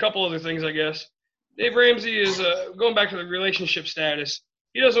a couple other things, I guess. Dave Ramsey is going back to the relationship status.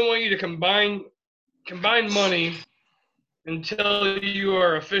 He doesn't want you to combine money until you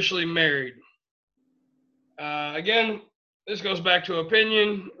are officially married. Again, this goes back to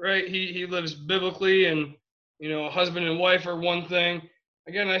opinion, right? He lives biblically, and husband and wife are one thing.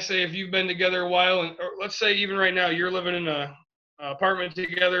 Again, I say if you've been together a while, or let's say even right now you're living in a apartment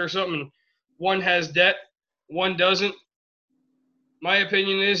together or something, and one has debt, one doesn't. My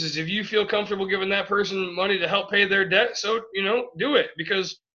opinion is if you feel comfortable giving that person money to help pay their debt, so do it,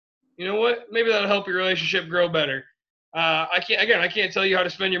 because you know what? Maybe that'll help your relationship grow better. I can't tell you how to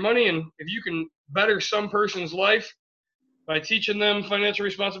spend your money, and if you can better some person's life by teaching them financial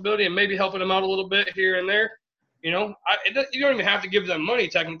responsibility and maybe helping them out a little bit here and there, you don't even have to give them money.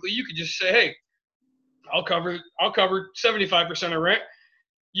 Technically, you could just say, hey, I'll cover 75% of rent.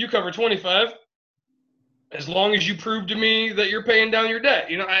 You cover 25. As long as you prove to me that you're paying down your debt.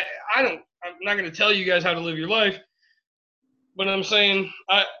 I'm not going to tell you guys how to live your life, but I'm saying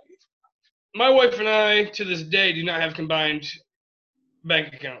my wife and I to this day do not have combined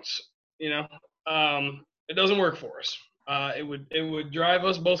bank accounts. It doesn't work for us. It would drive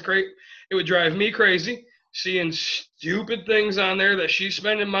us both crazy. It would drive me crazy seeing stupid things on there that she's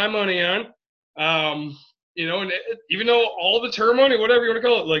spending my money on. And even though all of it's her money, whatever you want to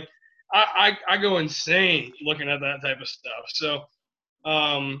call it, like I go insane looking at that type of stuff. So,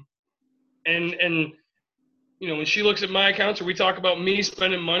 and when she looks at my accounts or we talk about me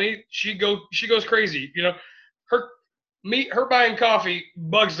spending money, she goes crazy. Her buying coffee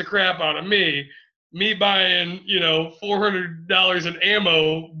bugs the crap out of me. Me buying, $400 in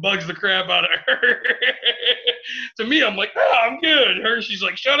ammo bugs the crap out of her. To me, I'm like, I'm good. She's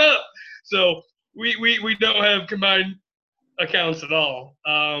like, shut up. So we don't have combined accounts at all.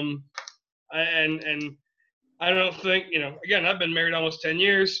 And I don't think, again, I've been married almost 10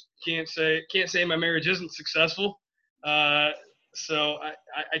 years. Can't say my marriage isn't successful. So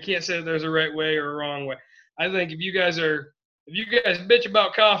I can't say that there's a right way or a wrong way. I think if you guys bitch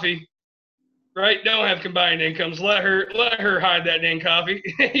about coffee, right? Don't have combined incomes. Let her hide that dang coffee,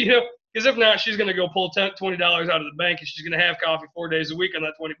 because if not, she's gonna go pull $20 out of the bank, and she's gonna have coffee 4 days a week on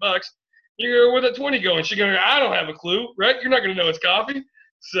that $20. You're gonna go, where that 20 going? She's gonna go, I don't have a clue, right? You're not gonna know it's coffee.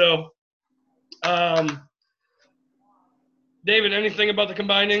 So, David, anything about the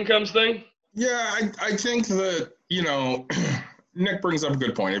combined incomes thing? Yeah, I think that, Nick brings up a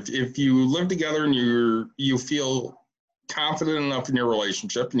good point. If you live together and you feel confident enough in your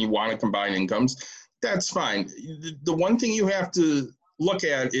relationship and you want to combine incomes, that's fine. The one thing you have to look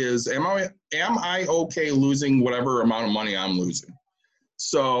at is, am I okay losing whatever amount of money I'm losing?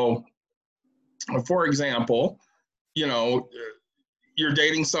 So, for example, you're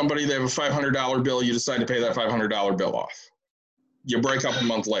dating somebody, they have a $500 bill, you decide to pay that $500 bill off. You break up a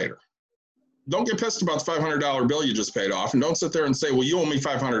month later. Don't get pissed about the $500 bill you just paid off, and don't sit there and say, well, you owe me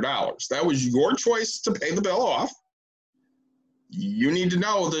 $500. That was your choice to pay the bill off. You need to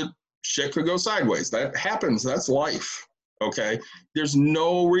know that shit could go sideways. That happens. That's life. Okay? There's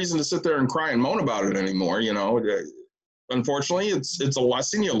no reason to sit there and cry and moan about it anymore. Unfortunately, it's a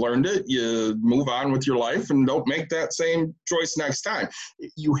lesson. You learned it. You move on with your life and don't make that same choice next time.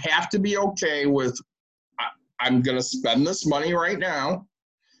 You have to be okay with, I'm going to spend this money right now.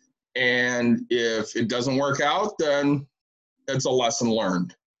 And if it doesn't work out, then it's a lesson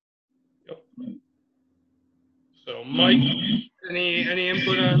learned. Yep. So, Mike, any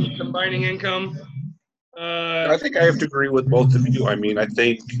input on combining income? I think I have to agree with both of you. I mean, I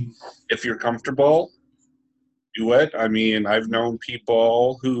think if you're comfortable, do it. I mean, I've known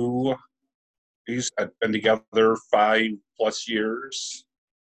people who had been together 5+ years,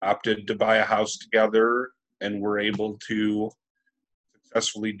 opted to buy a house together, and were able to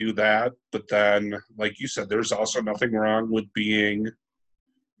successfully do that. But then, like you said, there's also nothing wrong with being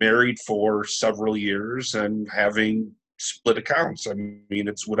married for several years and having split accounts. I mean,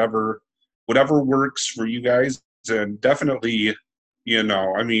 it's whatever works for you guys. And definitely, you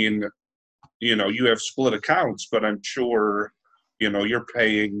have split accounts, but I'm sure, you're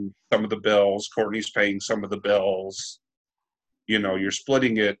paying some of the bills, Courtney's paying some of the bills. You're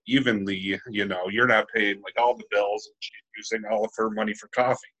splitting it evenly. You're not paying like all the bills, and she's using all of her money for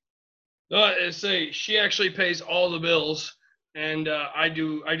coffee. Say she actually pays all the bills, and I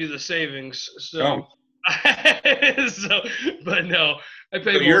do the savings. So, but no, I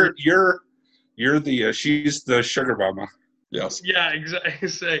pay. So you're the she's the sugar mama. Yes. Yeah, exactly.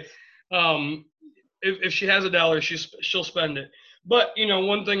 Say, if she has $1, she'll spend it. But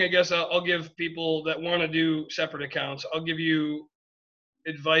one thing I guess I'll give people that want to do separate accounts. I'll give you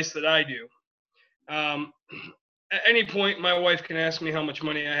advice that I do. At any point, my wife can ask me how much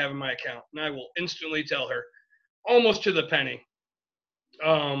money I have in my account, and I will instantly tell her, almost to the penny.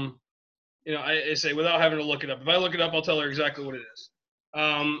 I say without having to look it up. If I look it up, I'll tell her exactly what it is.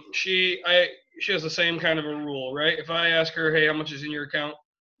 She has the same kind of a rule, right? If I ask her, hey, how much is in your account?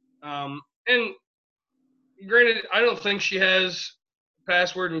 And granted, I don't think she has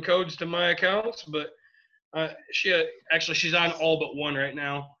password and codes to my accounts, but she's on all but one right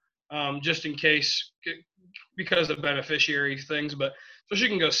now, just in case, because of beneficiary things. But so she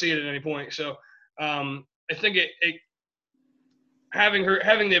can go see it at any point. So I think it having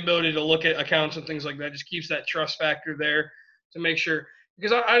the ability to look at accounts and things like that just keeps that trust factor there to make sure.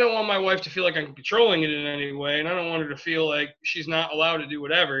 Because I don't want my wife to feel like I'm controlling it in any way, and I don't want her to feel like she's not allowed to do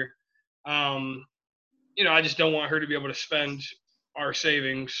whatever. I just don't want her to be able to spend our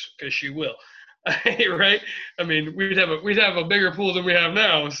savings, because she will, right? I mean, we'd have a bigger pool than we have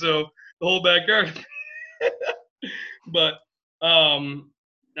now, so the whole backyard. But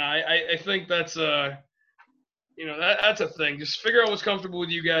I think that's that's a thing. Just figure out what's comfortable with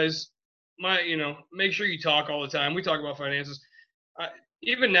you guys. Make sure you talk all the time. We talk about finances.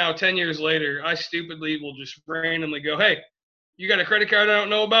 Even now, 10 years later, I stupidly will just randomly go, hey, you got a credit card I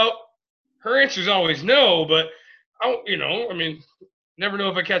don't know about? Her answer is always no, but never know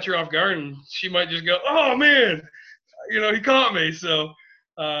if I catch her off guard, and she might just go, oh man, he caught me. So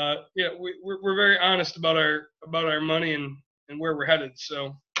we're very honest about our money and where we're headed.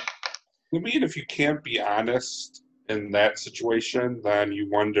 So I mean, if you can't be honest in that situation, then you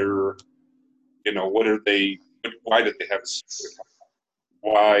wonder, why did they have a secret account?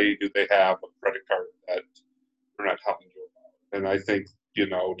 Why do they have a credit card that they're not telling you about? And I think,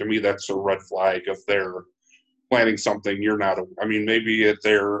 to me, that's a red flag if they're planning something you're not. I mean, maybe if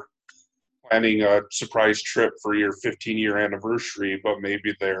they're planning a surprise trip for your 15-year anniversary, but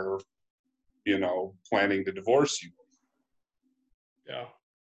maybe they're, planning to divorce you. Yeah.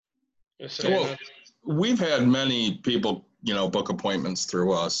 Well, we've had many people book appointments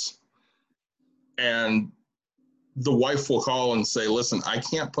through us. And the wife will call and say, listen, I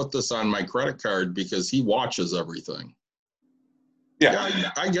can't put this on my credit card because he watches everything. Yeah,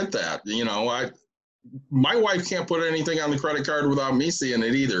 I get that. My wife can't put anything on the credit card without me seeing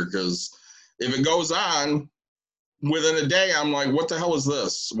it either, because if it goes on within a day, I'm like, what the hell is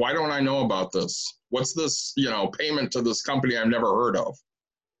this? Why don't I know about this? What's this, payment to this company I've never heard of?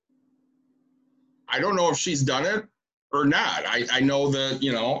 I don't know if she's done it or not. I know that,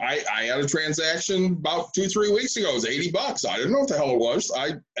 I had a transaction about 2-3 weeks ago. It was $80. I didn't know what the hell it was.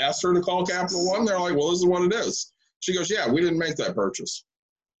 I asked her to call Capital One. They're like, well, this is what it is. She goes, yeah, we didn't make that purchase.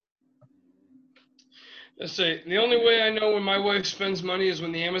 Let's see. The only way I know when my wife spends money is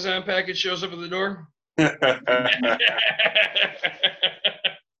when the Amazon package shows up at the door.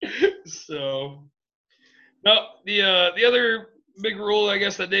 So, no, the other big rule, I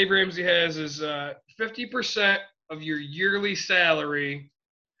guess, that Dave Ramsey has is 50% of your yearly salary,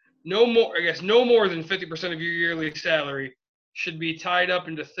 no more than 50% of your yearly salary should be tied up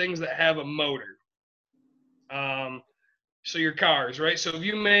into things that have a motor. So your cars, right? So if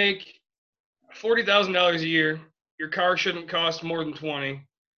you make $40,000 a year, your car shouldn't cost more than 20.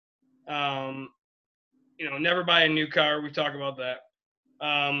 Never buy a new car. We talk about that.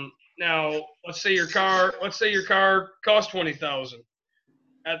 Now, let's say your car costs $20,000.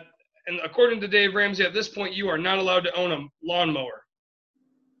 And according to Dave Ramsey, at this point, you are not allowed to own a lawnmower,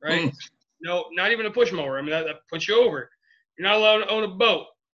 right? No, not even a push mower. I mean, that puts you over. You're not allowed to own a boat.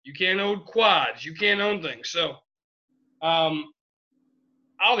 You can't own quads. You can't own things. So, I'll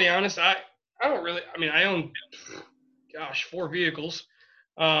be honest. I own, 4 vehicles,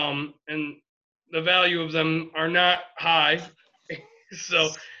 and the value of them are not high. So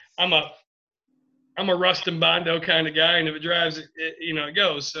I'm a rust and bondo kind of guy, and if it drives, it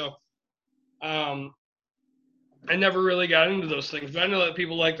goes. So, I never really got into those things, but I know that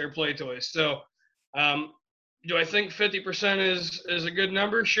people like their play toys. So, do I think 50% is a good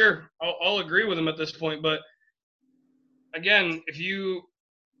number? Sure, I'll agree with them at this point. But again, if you're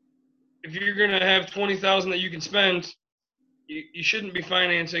going to have $20,000 that you can spend, you shouldn't be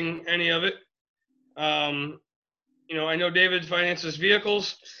financing any of it. I know David finances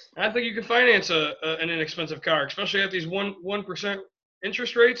vehicles. I think you can finance an inexpensive car, especially at these 1%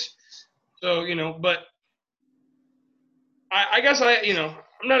 interest rates. So, but I guess I'm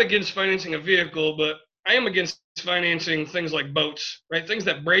not against financing a vehicle, but I am against financing things like boats, right? Things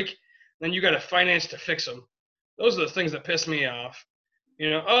that break, then you got to finance to fix them. Those are the things that piss me off.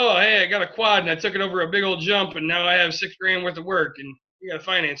 Oh, hey, I got a quad and I took it over a big old jump and now I have $6,000 worth of work and you got to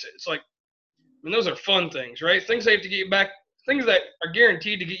finance it. It's like, those are fun things, right? Things that have to get you back, things that are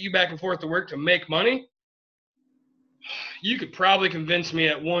guaranteed to get you back and forth to work to make money. You could probably convince me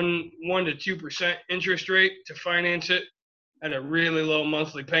at 1 to 2% interest rate to finance it at a really low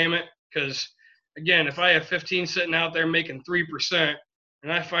monthly payment. Because again, if I have 15 sitting out there making 3%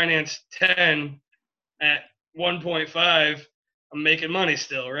 and I finance 10 at 1.5, I'm making money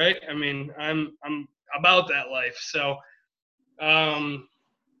still, right? I mean, I'm about that life. So,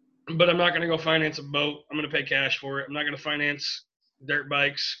 but I'm not going to go finance a boat. I'm going to pay cash for it. I'm not going to finance dirt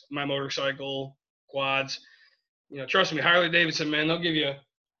bikes, my motorcycle, quads. Trust me, Harley Davidson, man,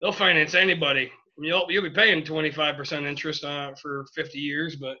 they'll finance anybody. You'll be paying 25% interest for 50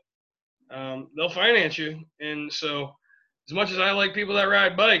 years, but they'll finance you. And so, as much as I like people that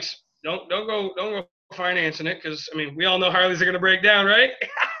ride bikes, don't go financing it, because we all know Harleys are going to break down, right?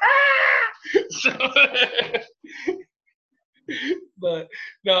 So, but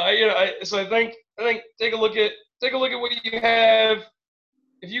no, so I think take a look at what you have.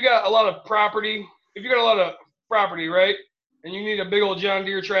 If you got a lot of property, right, and you need a big old John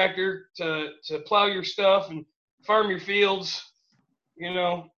Deere tractor to plow your stuff and farm your fields,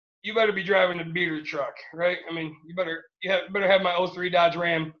 you better be driving a beater truck, right? You better have my 03 Dodge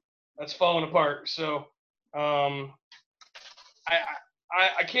Ram that's falling apart. So, I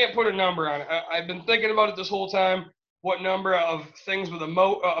can't put a number on it. I've been thinking about it this whole time, what number of things with a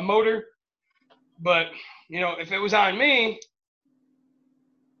motor. But, if it was on me,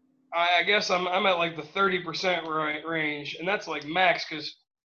 I guess I'm at like the 30% range, and that's like max, because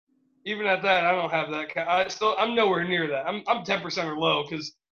even at that, I don't have that. I'm nowhere near that. I'm 10% or low,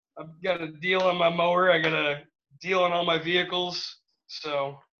 because I've got a deal on my mower. I got a deal on all my vehicles.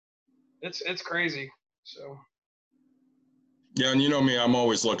 So it's crazy. So. Yeah, and you know me, I'm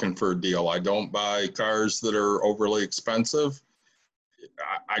always looking for a deal. I don't buy cars that are overly expensive.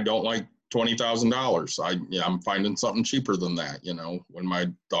 I don't like $20,000. I'm finding something cheaper than that. When my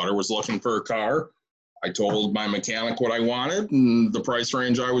daughter was looking for a car, I told my mechanic what I wanted and the price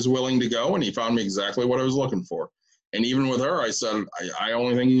range I was willing to go, and he found me exactly what I was looking for. And even with her, I said, I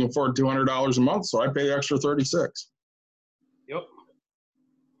only think you can afford $200 a month, so I pay the extra 36. Yep.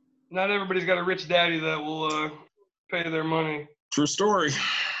 Not everybody's got a rich daddy that will pay their money. True story.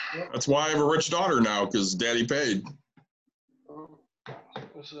 Yep. That's why I have a rich daughter now, because daddy paid.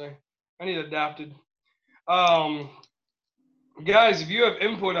 Let's see. I need adopted. Guys, if you have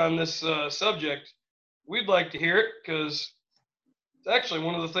input on this subject, we'd like to hear it, because it's actually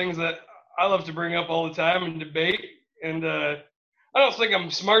one of the things that I love to bring up all the time and debate. And I don't think I'm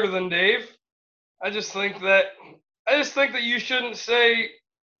smarter than Dave. I just think that you shouldn't say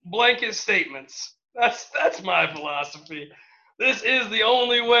blanket statements. That's my philosophy. This is the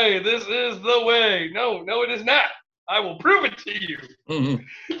only way. This is the way. No, it is not. I will prove it to you. Mm-hmm.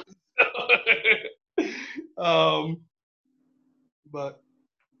 But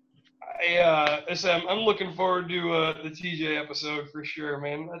I'm looking forward to the TJ episode for sure,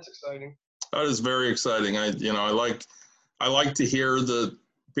 man. That's exciting. That is very exciting. I like to hear that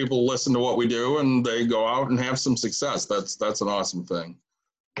people listen to what we do and they go out and have some success. That's an awesome thing.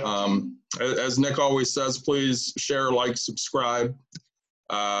 As Nick always says, please share, like, subscribe.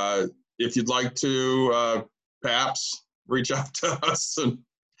 If you'd like to, perhaps reach out to us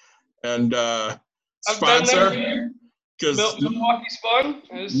and sponsor. Because Milwaukee's fun.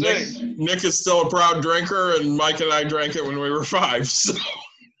 Nick is still a proud drinker, and Mike and I drank it when we were 5. So.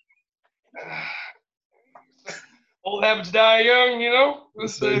 Old habits die young, you know?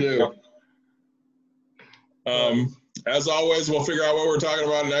 Yes, they do. As always, we'll figure out what we're talking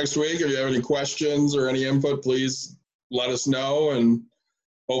about next week. If you have any questions or any input, please let us know. And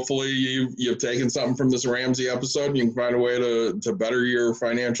hopefully you've taken something from this Ramsey episode and you can find a way to better your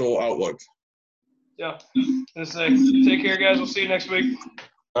financial outlook. Yeah. Take care, guys. We'll see you next week.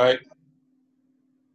 All right.